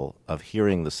incapable of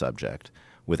hearing the subject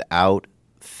without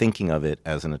thinking of it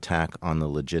as an attack on the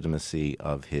legitimacy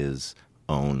of his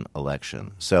own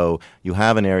election. So you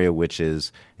have an area which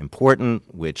is important,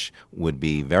 which would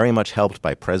be very much helped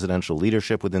by presidential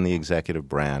leadership within the executive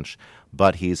branch,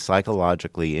 but he's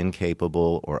psychologically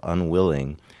incapable or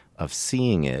unwilling of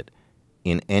seeing it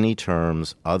in any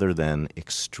terms other than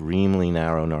extremely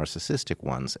narrow narcissistic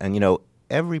ones. And,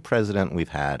 every president we've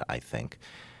had, I think,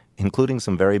 including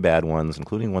some very bad ones,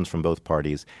 including ones from both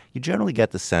parties, you generally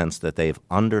get the sense that they've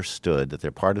understood that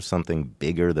they're part of something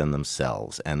bigger than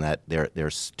themselves, and that they're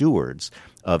stewards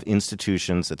of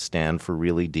institutions that stand for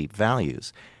really deep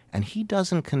values. And he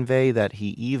doesn't convey that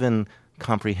he even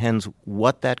comprehends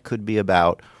what that could be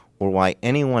about, or why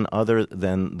anyone other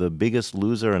than the biggest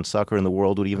loser and sucker in the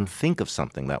world would even think of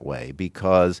something that way,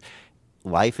 because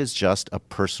life is just a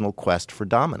personal quest for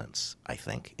dominance, I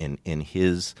think, in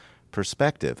his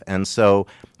perspective. And so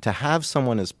to have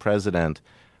someone as president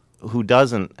who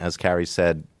doesn't, as Carrie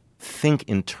said, think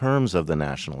in terms of the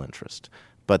national interest,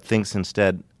 but thinks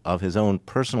instead of his own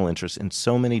personal interest in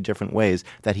so many different ways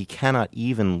that he cannot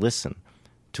even listen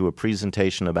to a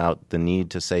presentation about the need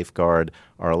to safeguard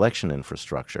our election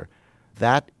infrastructure,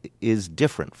 that is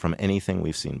different from anything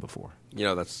we've seen before.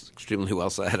 That's extremely well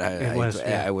said.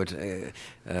 I would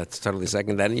totally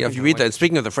second that. And, if you read that,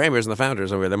 speaking of the framers and the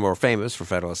founders, they're more famous for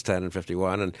Federalist 10 and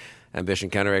 51 and Ambition,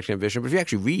 Counteracting Ambition. But if you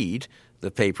actually read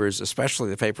the papers, especially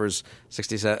the papers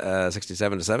 67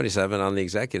 to 77 on the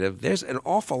executive, there's an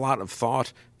awful lot of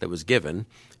thought that was given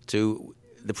to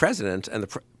the president and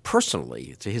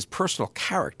personally, to his personal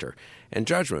character and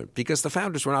judgment, because the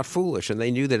founders were not foolish, and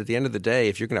they knew that at the end of the day,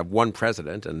 if you're going to have one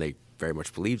president, and they very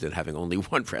much believed in having only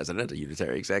one president, a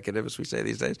unitary executive, as we say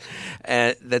these days,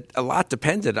 that a lot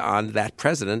depended on that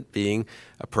president being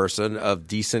a person of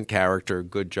decent character,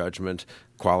 good judgment,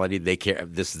 quality.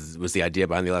 Was the idea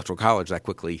behind the Electoral College. That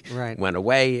quickly went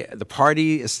away. The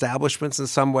party establishments, in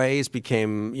some ways,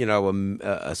 became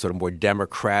a sort of more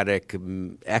democratic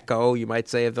echo, you might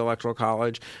say, of the Electoral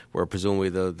College, where presumably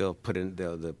they'll put in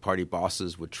the party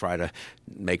bosses would try to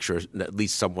make sure that at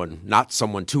least not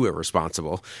someone too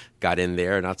irresponsible, got in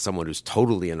there, not someone who's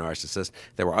totally a narcissist.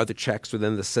 There were other checks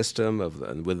within the system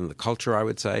and within the culture, I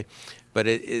would say, but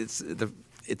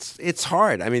it's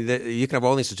hard. I mean, you can have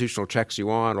all the institutional checks you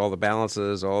want, all the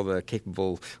balances, all the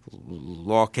capable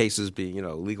law cases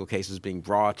legal cases being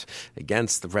brought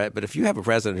against the president. But if you have a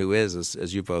president who is,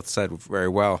 as you both said very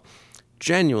well,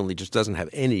 genuinely just doesn't have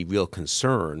any real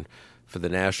concern for the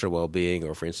national well-being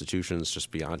or for institutions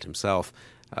just beyond himself,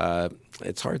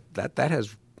 it's hard. That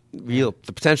has the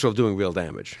potential of doing real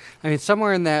damage. I mean,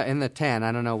 somewhere in the 10,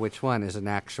 I don't know which one, is an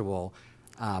actual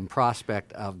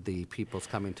prospect of the people's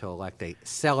coming to elect a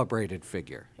celebrated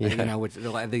figure, which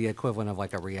the equivalent of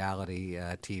like a reality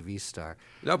TV star.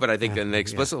 No, but I think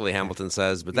explicitly Hamilton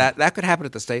says, but that could happen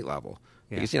at the state level.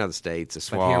 Yeah. Because, the states are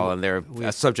small and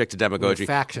they're subject to demagogy.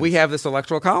 We have this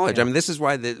Electoral College. Yeah. I mean, this is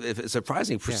why a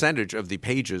surprising percentage of the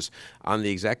pages on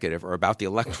the executive are about the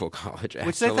Electoral College, actually.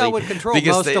 Which they thought would control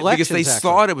most elections. Because they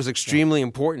thought it was extremely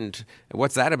important.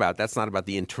 What's that about? That's not about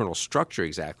the internal structure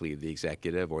exactly of the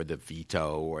executive or the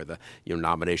veto or the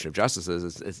nomination of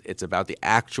justices. It's about the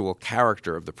actual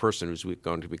character of the person who's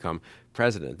going to become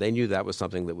president. They knew that was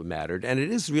something that would matter. And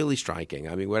it is really striking.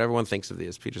 I mean, what everyone thinks of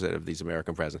as Peter said, of these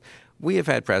American presidents. We have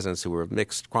had presidents who were of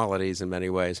mixed qualities in many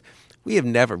ways. We have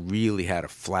never really had a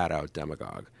flat-out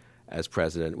demagogue as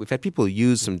president. We've had people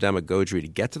use some demagoguery to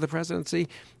get to the presidency,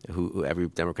 who every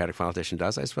Democratic politician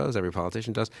does, I suppose, every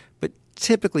politician does. But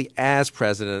typically as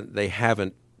president, they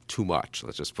haven't too much.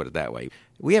 Let's just put it that way.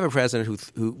 We have a president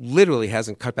who literally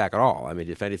hasn't cut back at all. I mean,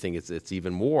 if anything, it's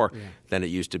even more than it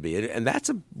used to be. And that's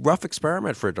a rough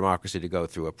experiment for a democracy to go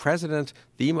through. A president,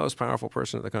 the most powerful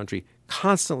person in the country,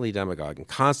 constantly demagoguing,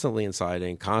 constantly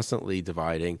inciting, constantly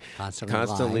dividing,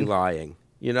 constantly lying.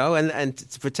 And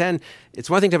to pretend, it's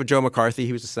one thing to have a Joe McCarthy.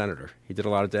 He was a senator. He did a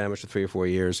lot of damage for 3 or 4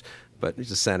 years, but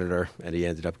he's a senator, and he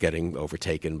ended up getting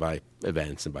overtaken by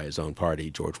events and by his own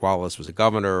party. George Wallace was a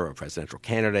governor, a presidential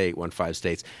candidate, won 5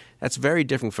 states. That's very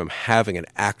different from having an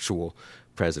actual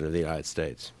president of the United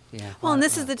States. Yeah. Well, and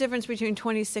this is the difference between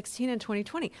 2016 and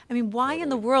 2020. I mean, why in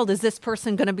the world is this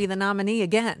person going to be the nominee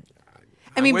again?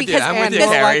 I mean, because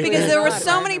there were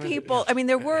so many people. I mean,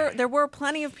 there were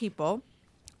plenty of people.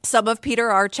 Some of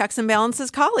Peter are checks and balances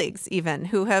colleagues, even,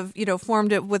 who have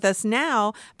formed it with us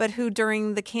now, but who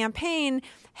during the campaign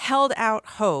held out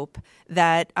hope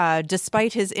that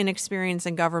despite his inexperience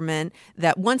in government,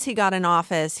 that once he got in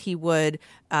office, he would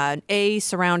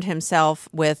surround himself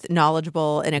with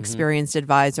knowledgeable and experienced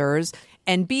advisors,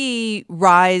 and B,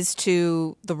 rise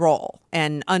to the role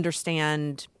and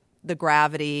understand the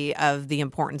gravity of the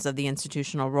importance of the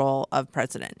institutional role of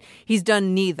president. He's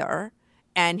done neither.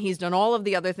 And he's done all of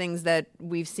the other things that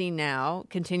we've seen now,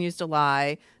 continues to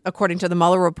lie. According to the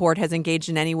Mueller report, has engaged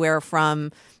in anywhere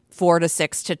from 4 to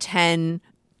 6 to 10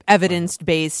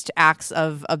 evidence-based acts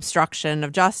of obstruction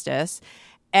of justice.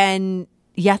 And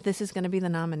yet this is going to be the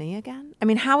nominee again? I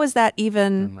mean, how is that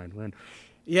even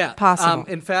possible?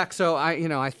 In fact, so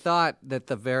I thought that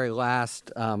the very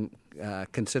last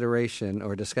consideration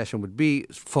or discussion would be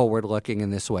forward-looking in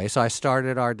this way. So I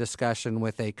started our discussion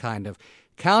with a kind of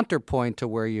counterpoint to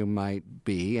where you might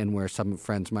be and where some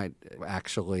friends might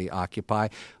actually occupy.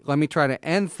 Let me try to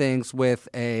end things with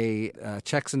a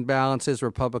checks and balances,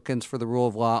 Republicans for the rule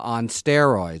of law on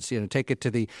steroids. Take it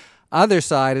to the other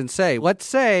side and say, let's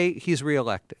say he's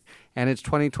reelected and it's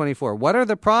 2024. What are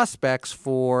the prospects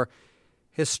for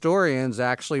historians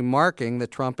actually marking the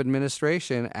Trump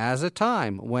administration as a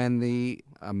time when the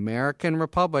American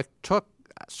Republic took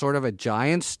sort of a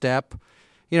giant step,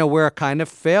 where a kind of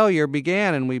failure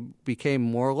began and we became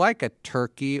more like a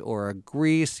Turkey or a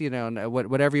Greece,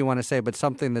 whatever you want to say, but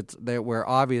something where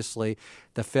obviously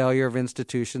the failure of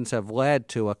institutions have led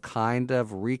to a kind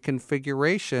of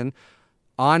reconfiguration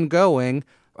ongoing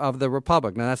of the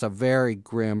Republic. Now, that's a very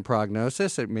grim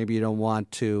prognosis. Maybe you don't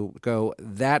want to go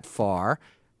that far.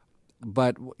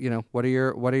 But what are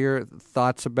your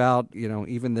thoughts about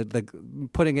even the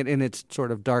putting it in its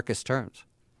sort of darkest terms?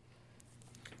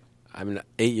 I mean,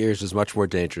 8 years is much more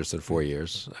dangerous than 4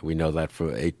 years. We know that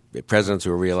for presidents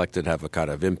who are reelected have a kind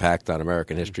of impact on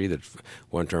American history that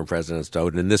one-term presidents don't.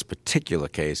 And in this particular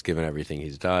case, given everything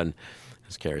he's done,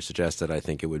 as Carrie suggested, I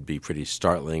think it would be pretty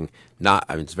startling.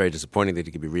 It's very disappointing that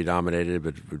he could be renominated,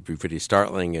 but it would be pretty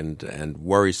startling and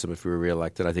worrisome if he were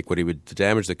reelected. I think the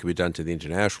damage that could be done to the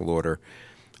international order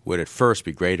would at first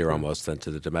be greater almost than to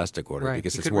the domestic order, Right.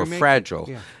 because You it's could more remake it. fragile.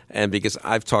 Yeah. And because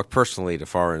I've talked personally to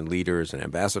foreign leaders and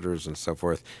ambassadors and so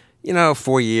forth,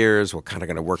 4 years, we're kind of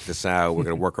going to work this out. We're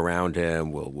going to work around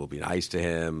him. We'll be nice to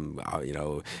him.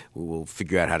 We'll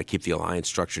figure out how to keep the alliance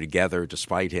structure together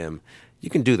despite him. You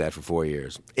can do that for 4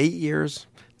 years. 8 years,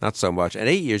 not so much. And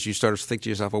 8 years, you start to think to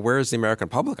yourself, well, where is the American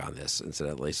public on this,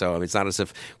 incidentally? So, it's not as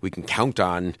if we can count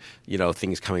on,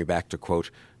 things coming back to, quote,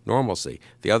 normalcy.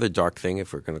 The other dark thing,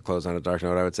 if we're going to close on a dark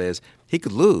note, I would say is he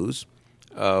could lose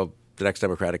the next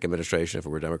Democratic administration if it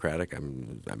were Democratic.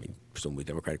 Presumably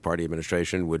Democratic Party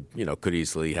administration could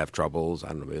easily have troubles. I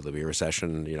don't know, maybe there'll be a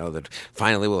recession, that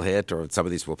finally will hit, or some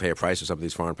of these will pay a price for some of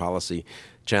these foreign policy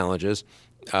challenges.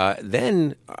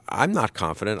 Then I'm not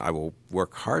confident. I will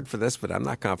work hard for this, but I'm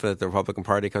not confident the Republican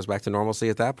Party comes back to normalcy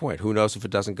at that point. Who knows if it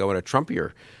doesn't go in a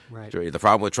Trumpier? Right. The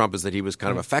problem with Trump is that he was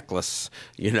kind of a feckless,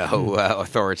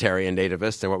 authoritarian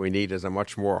nativist, and what we need is a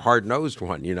much more hard-nosed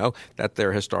one, that there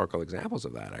are historical examples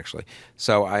of that, actually.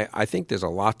 So I think there's a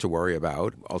lot to worry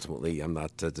about. Ultimately, I'm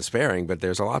not despairing, but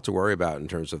there's a lot to worry about in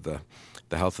terms of the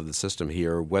health of the system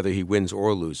here, whether he wins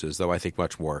or loses, though I think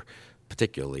much more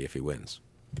particularly if he wins.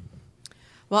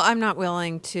 Well, I'm not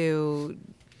willing to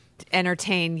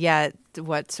entertain yet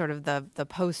what sort of the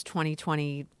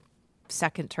post-2020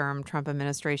 second term Trump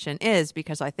administration is,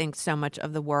 because I think so much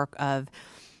of the work of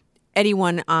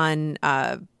anyone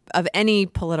of any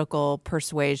political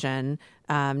persuasion,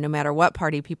 no matter what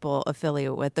party people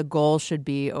affiliate with, the goal should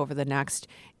be over the next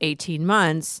 18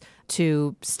 months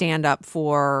to stand up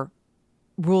for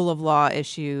rule of law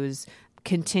issues,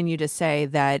 continue to say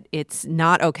that it's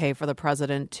not okay for the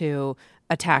president to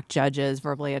attack judges,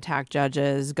 verbally attack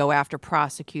judges, go after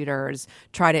prosecutors,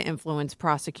 try to influence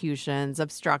prosecutions,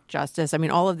 obstruct justice.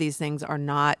 All of these things are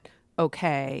not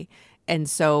okay. And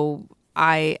so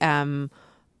I am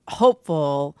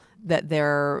hopeful that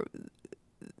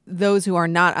those who are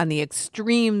not on the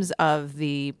extremes of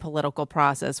the political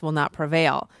process will not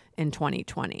prevail in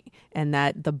 2020, and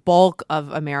that the bulk of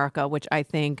America, which I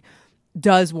think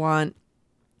does want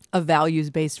a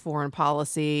values-based foreign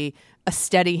policy, a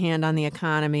steady hand on the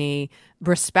economy,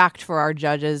 respect for our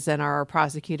judges and our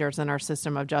prosecutors and our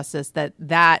system of justice,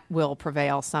 that will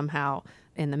prevail somehow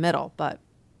in the middle. But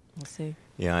we'll see.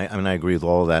 Yeah, I agree with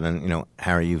all of that. And,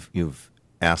 Harry, you've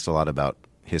asked a lot about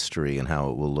history and how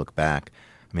it will look back.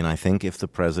 I think if the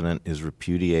president is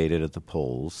repudiated at the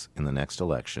polls in the next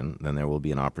election, then there will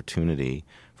be an opportunity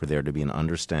for there to be an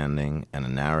understanding and a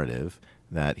narrative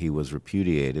that he was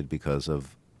repudiated because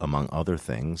of, among other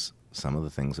things, some of the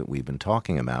things that we've been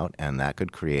talking about, and that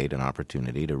could create an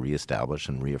opportunity to reestablish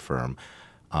and reaffirm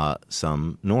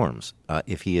some norms.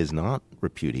 If he is not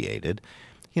repudiated,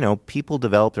 people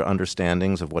develop their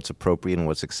understandings of what's appropriate and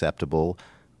what's acceptable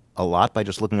a lot by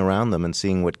just looking around them and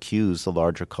seeing what cues the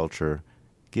larger culture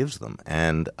gives them.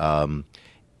 And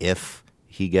if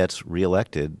he gets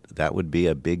reelected, that would be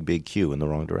a big, big cue in the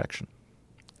wrong direction.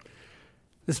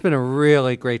 This has been a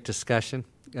really great discussion.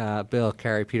 Bill,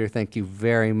 Carrie, Peter, thank you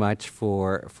very much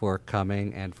for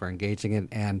coming and for engaging in,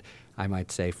 and I might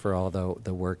say for all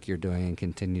the work you're doing and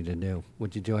continue to do.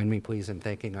 Would you join me, please, in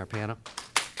thanking our panel?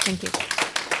 Thank you.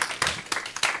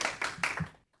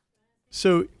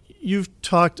 So you've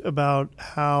talked about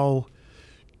how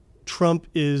Trump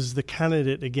is the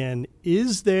candidate again.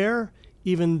 Is there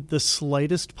even the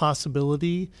slightest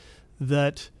possibility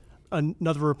that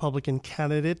another Republican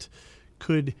candidate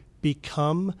could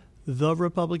become the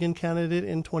Republican candidate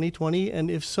in 2020? And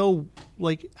if so,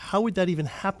 how would that even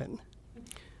happen?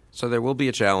 So there will be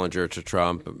a challenger to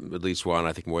Trump, at least one,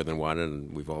 I think more than one,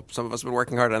 and some of us have been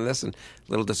working hard on this, and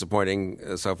a little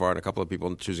disappointing so far, and a couple of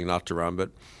people choosing not to run,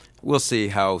 but we'll see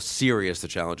how serious the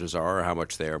challenges are, or how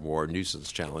much they are more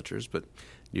nuisance challengers, but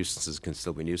nuisances can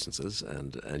still be nuisances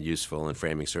and useful in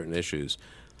framing certain issues.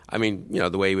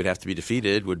 The way he would have to be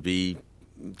defeated would be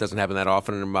doesn't happen that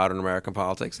often in modern American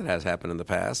politics. It has happened in the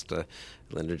past.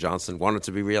 Lyndon Johnson wanted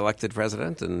to be reelected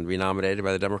president and renominated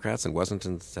by the Democrats and wasn't,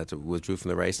 and had to withdrew from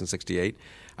the race in 1968.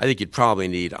 I think you'd probably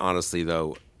need, honestly,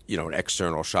 though, an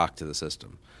external shock to the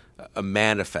system, a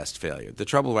manifest failure. The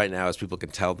trouble right now is people can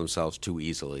tell themselves too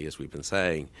easily, as we've been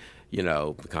saying,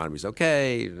 the economy's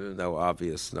okay, no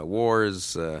wars,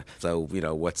 so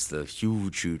what's the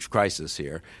huge crisis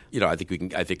here? I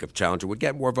think a challenger would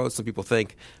get more votes than people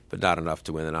think, but not enough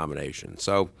to win the nomination.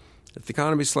 So if the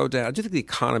economy slowed down, I do think the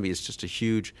economy is just a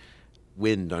huge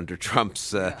wind under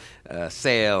Trump's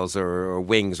sails or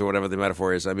wings or whatever the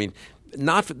metaphor is.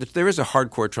 There is a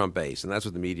hardcore Trump base, and that's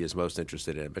what the media is most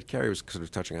interested in. But Carrie was sort of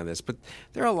touching on this. But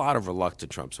there are a lot of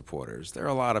reluctant Trump supporters. There are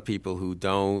a lot of people who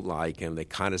don't like him. They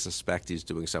kind of suspect he's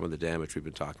doing some of the damage we've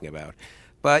been talking about.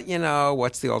 But,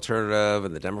 what's the alternative?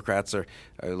 And the Democrats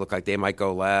look like they might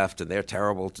go left, and they're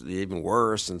terrible, even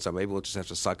worse, and so maybe we'll just have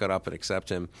to suck it up and accept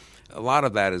him. A lot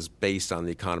of that is based on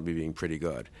the economy being pretty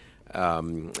good.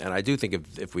 And I do think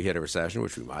if we hit a recession,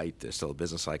 which we might, there's still a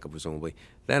business cycle presumably,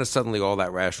 then suddenly all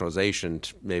that rationalization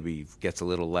maybe gets a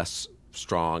little less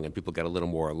strong and people get a little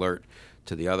more alert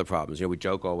to the other problems. We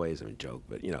joke always,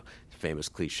 but famous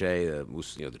cliche,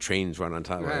 the trains run on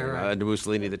time. Right. Under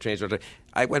Mussolini, the trains run on time.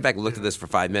 I went back and looked at this for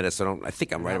 5 minutes, so I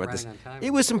think I'm right about this. on time.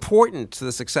 It was important to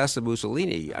the success of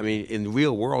Mussolini. I mean, in the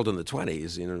real world in the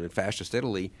 20s, in fascist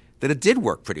Italy, that it did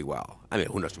work pretty well. I mean,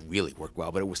 who knows if it really worked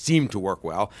well, but it seemed to work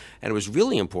well. And it was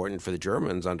really important for the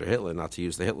Germans under Hitler, not to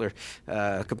use the Hitler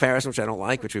comparison, which I don't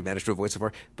like, which we've managed to avoid so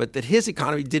far, but that his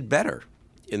economy did better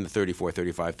in the 34,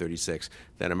 35, 36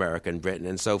 than America and Britain.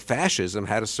 And so fascism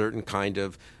had a certain kind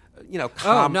of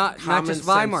not just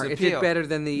Weimar. It did better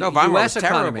than the Weimar U.S. was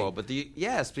economy. terrible, but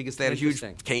because they had a huge,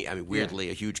 weirdly,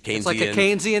 a huge Keynesian. It's like a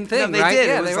Keynesian thing, no, they right? did.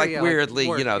 Yeah, it was weirdly,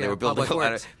 they were building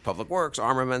public works,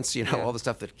 armaments, all the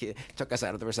stuff that took us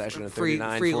out of the recession in free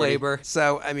 39, free 40. labor.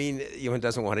 So, I mean, Ewan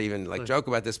doesn't want to even joke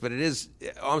about this, but it is.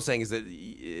 All I'm saying is that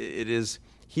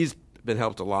he's been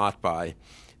helped a lot by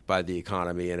the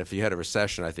economy, and if you had a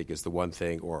recession, I think is the one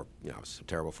thing, or some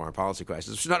terrible foreign policy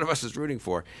crisis, which none of us is rooting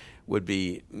for, would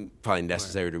be probably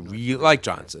necessary to like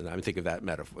Johnson. I mean, think of that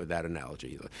metaphor, that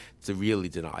analogy, to really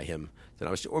deny him,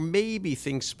 or maybe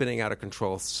things spinning out of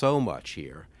control so much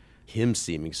here, him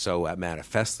seeming so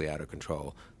manifestly out of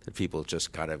control that people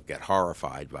just kind of get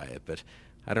horrified by it. But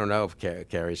I don't know if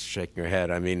Carrie's shaking her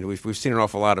head. I mean, we've seen an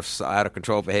awful lot of out of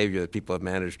control behavior that people have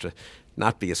managed to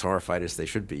not be as horrified as they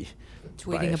should be.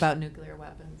 Tweeting about nuclear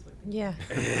weapons. Yeah.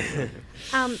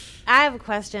 I have a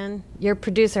question. Your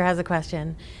producer has a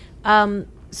question.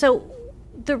 So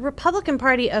the Republican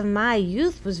Party of my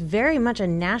youth was very much a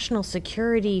national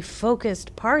security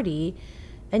focused party,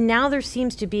 and now it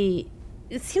seems like we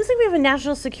have a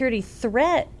national security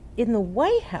threat in the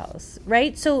White House,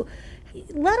 right? So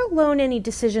let alone any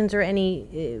decisions or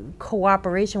any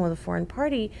cooperation with a foreign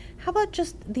party, how about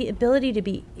just the ability to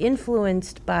be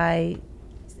influenced by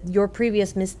your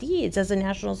previous misdeeds as a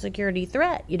national security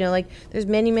threat? There's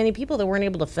many people that weren't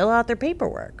able to fill out their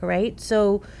paperwork, right?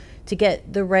 So to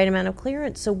get the right amount of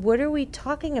clearance. So what are we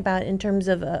talking about in terms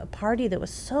of a party that was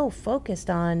so focused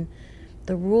on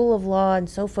the rule of law and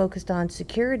so focused on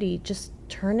security, just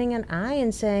turning an eye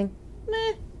and saying,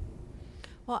 meh?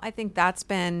 Well, I think that's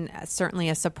been certainly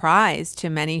a surprise to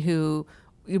many who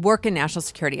work in national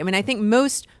security. I mean, I think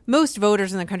most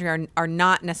voters in the country are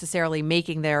not necessarily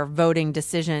making their voting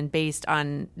decision based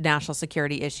on national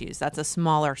security issues. That's a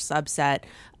smaller subset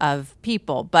of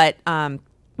people. But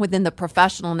within the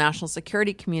professional national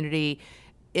security community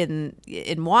in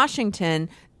Washington,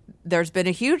 there's been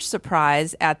a huge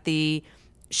surprise at the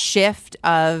shift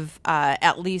of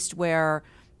at least where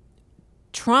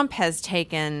Trump has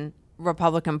taken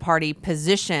Republican Party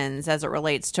positions as it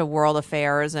relates to world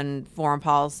affairs and foreign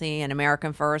policy and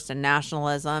American first and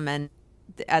nationalism, and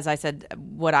as I said,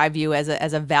 what I view as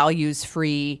a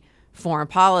values-free foreign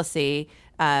policy.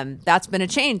 That's been a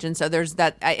change, and so there's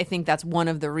that. I think that's one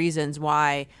of the reasons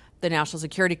why the national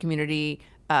security community,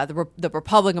 the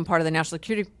Republican part of the national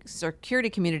security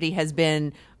community, has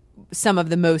been some of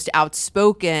the most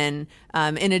outspoken,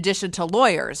 in addition to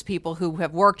lawyers, people who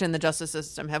have worked in the justice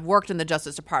system, have worked in the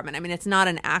Justice Department. I mean, it's not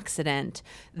an accident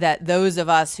that those of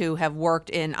us who have worked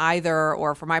in either,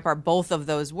 or for my part, both of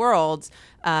those worlds,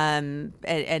 and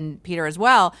Peter as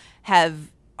well,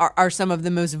 are some of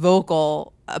the most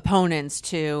vocal opponents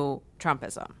to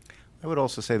Trumpism. I would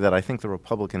also say that I think the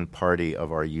Republican Party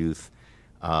of our youth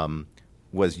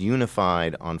was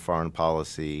unified on foreign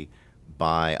policy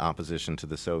by opposition to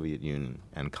the Soviet Union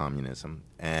and communism.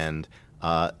 And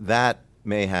that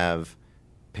may have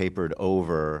papered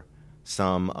over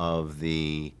some of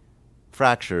the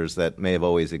fractures that may have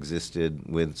always existed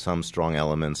with some strong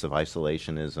elements of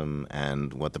isolationism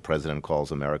and what the president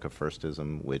calls America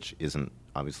Firstism, which isn't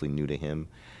obviously new to him.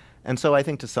 And so I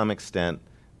think to some extent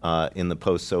in the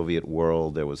post-Soviet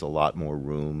world there was a lot more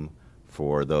room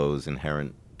for those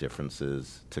inherent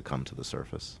differences to come to the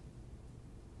surface.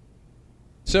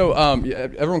 So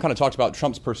everyone kind of talks about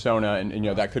Trump's persona, and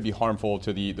that could be harmful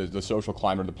to the social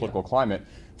climate or the political climate,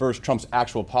 versus Trump's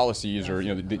actual policies, or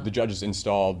the judges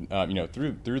installed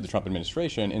through the Trump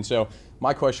administration. And so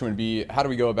my question would be, how do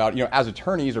we go about, as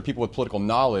attorneys or people with political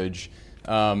knowledge?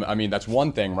 I mean, that's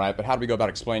one thing, right? But how do we go about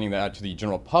explaining that to the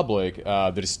general public?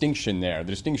 The distinction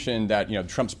that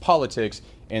Trump's politics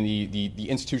and the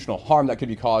institutional harm that could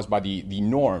be caused by the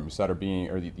norms that are being,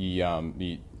 or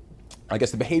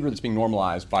the behavior that's being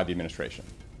normalized by the administration.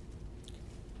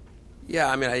 Yeah,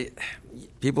 I mean,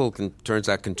 people turns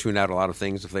out can tune out a lot of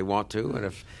things if they want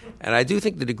to, and I do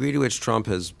think the degree to which Trump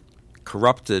has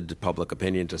corrupted public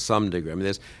opinion to some degree. I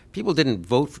mean, people didn't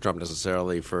vote for Trump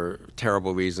necessarily for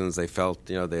terrible reasons. They felt,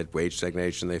 they had wage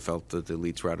stagnation. They felt that the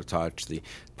elites were out of touch. The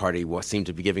party seemed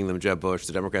to be giving them Jeb Bush.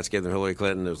 The Democrats gave them Hillary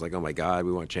Clinton. It was like, oh my God,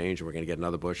 we want change, and we're going to get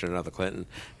another Bush and another Clinton,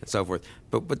 and so forth.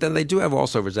 But then they do have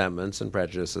also resentments and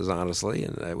prejudices, honestly,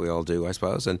 and we all do, I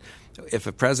suppose. And if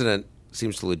a president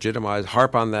seems to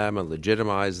harp on them and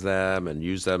legitimize them and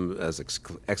use them as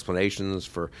explanations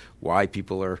for why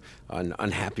people are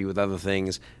unhappy with other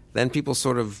things, then people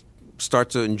sort of start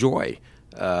to enjoy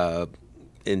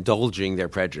indulging their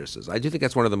prejudices. I do think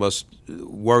that's one of the most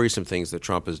worrisome things that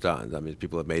Trump has done. I mean,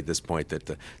 people have made this point that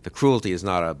the cruelty is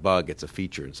not a bug, it's a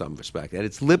feature in some respect, and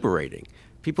it's liberating.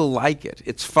 People like it.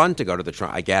 It's fun to go to the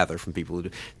Trump, I gather from people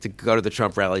to go to the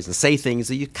Trump rallies and say things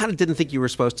that you kind of didn't think you were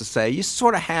supposed to say. You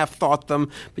sort of half thought them,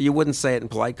 but you wouldn't say it in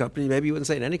polite company. Maybe you wouldn't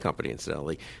say it in any company,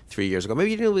 incidentally, 3 years ago.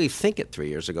 Maybe you didn't really think it 3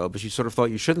 years ago, but you sort of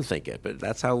thought you shouldn't think it. But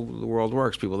that's how the world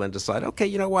works. People then decide, okay,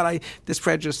 you know what, this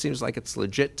prejudice seems like it's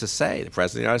legit to say. The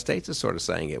President of the United States is sort of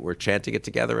saying it. We're chanting it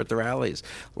together at the rallies.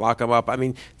 Lock them up. I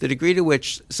mean, the degree to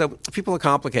which, so people are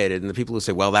complicated, and the people who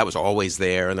say, well, that was always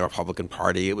there in the Republican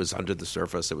Party. It was under the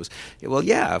surface. Well,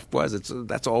 yeah, it was.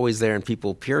 That's always there in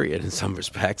people, period, in some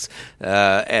respects.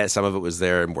 And some of it was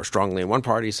there more strongly in one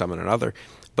party, some in another.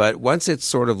 But once it's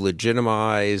sort of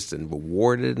legitimized and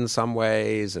rewarded in some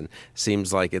ways and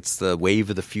seems like it's the wave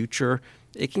of the future,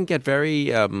 it can get very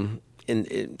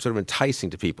sort of enticing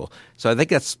to people. So I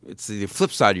think it's the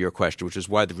flip side of your question, which is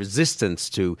why the resistance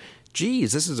to,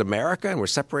 geez, this is America and we're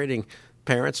separating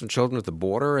parents and children at the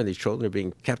border, and these children are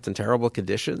being kept in terrible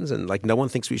conditions, and like no one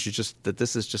thinks that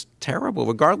this is just terrible,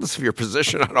 regardless of your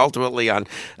position ultimately on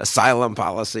asylum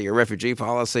policy or refugee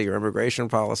policy or immigration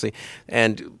policy,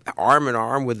 and arm in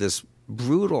arm with this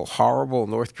brutal, horrible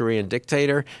North Korean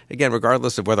dictator, again,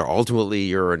 regardless of whether ultimately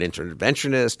you're an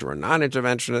interventionist or a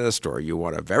non-interventionist or you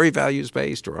want a very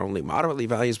values-based or only moderately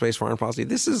values-based foreign policy.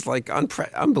 This is like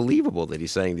unbelievable that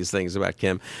he's saying these things about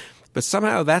Kim. But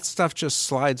somehow that stuff just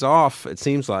slides off, it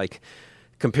seems like,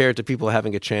 compared to people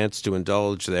having a chance to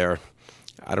indulge their,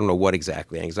 I don't know what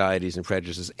exactly, anxieties and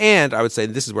prejudices. And I would say,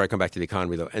 this is where I come back to the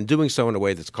economy, though, and doing so in a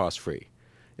way that's cost-free.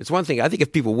 It's one thing, I think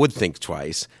if people would think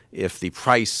twice, if the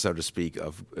price, so to speak,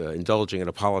 of indulging in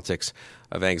a politics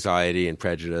of anxiety and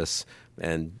prejudice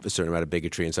and a certain amount of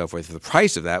bigotry and so forth, if the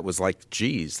price of that was like,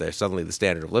 geez, suddenly the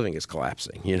standard of living is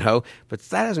collapsing, But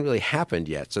that hasn't really happened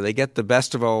yet. So they get the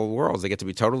best of all worlds. They get to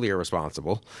be totally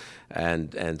irresponsible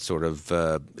and sort of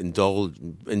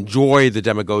enjoy the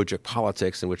demagogic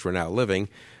politics in which we're now living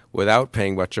without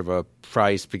paying much of a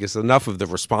price, because enough of the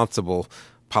responsible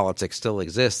politics still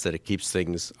exists that it keeps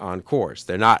things on course.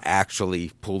 They're not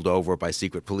actually pulled over by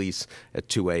secret police at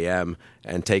 2 a.m.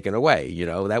 and taken away.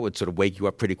 That would sort of wake you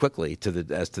up pretty quickly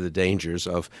as to the dangers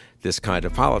of this kind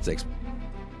of politics.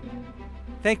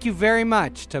 Thank you very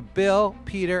much to Bill,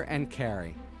 Peter, and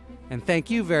Carrie. And thank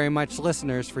you very much,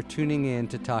 listeners, for tuning in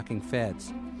to Talking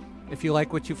Feds. If you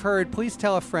like what you've heard, please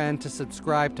tell a friend to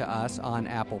subscribe to us on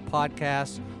Apple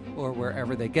Podcasts or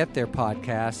wherever they get their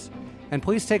podcasts. And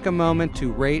please take a moment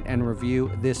to rate and review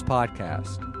this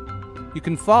podcast. You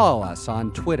can follow us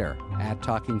on Twitter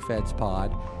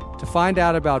 @TalkingFedsPod to find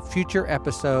out about future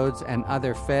episodes and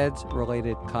other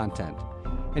Feds-related content.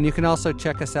 And you can also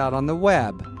check us out on the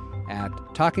web at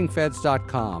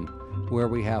TalkingFeds.com, where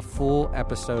we have full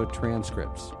episode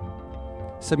transcripts.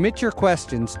 Submit your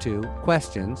questions to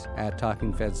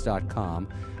questions@TalkingFeds.com,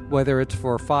 whether it's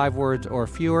for 5 words or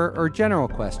fewer, or general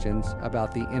questions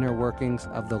about the inner workings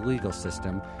of the legal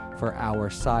system for our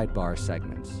sidebar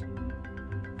segments.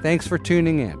 Thanks for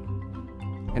tuning in.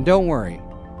 And don't worry,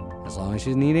 as long as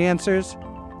you need answers,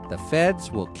 the Feds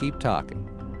will keep talking.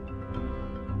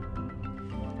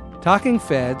 Talking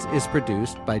Feds is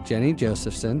produced by Jenny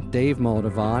Josephson, Dave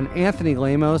Moldovan, Anthony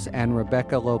Lemos, and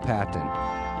Rebecca Lopatin.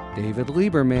 David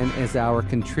Lieberman is our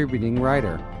contributing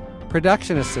writer.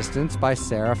 Production assistance by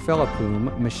Sarah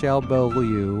Philippoum, Michelle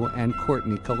Beaulieu, and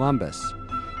Courtney Columbus.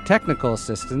 Technical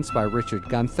assistance by Richard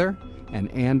Gunther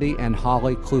and Andy and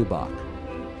Holly Klubach.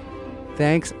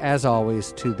 Thanks, as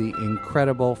always, to the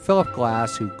incredible Philip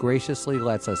Glass, who graciously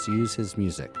lets us use his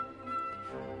music.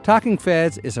 Talking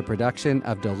Feds is a production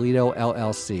of Delito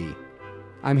LLC.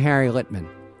 I'm Harry Littman.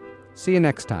 See you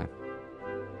next time.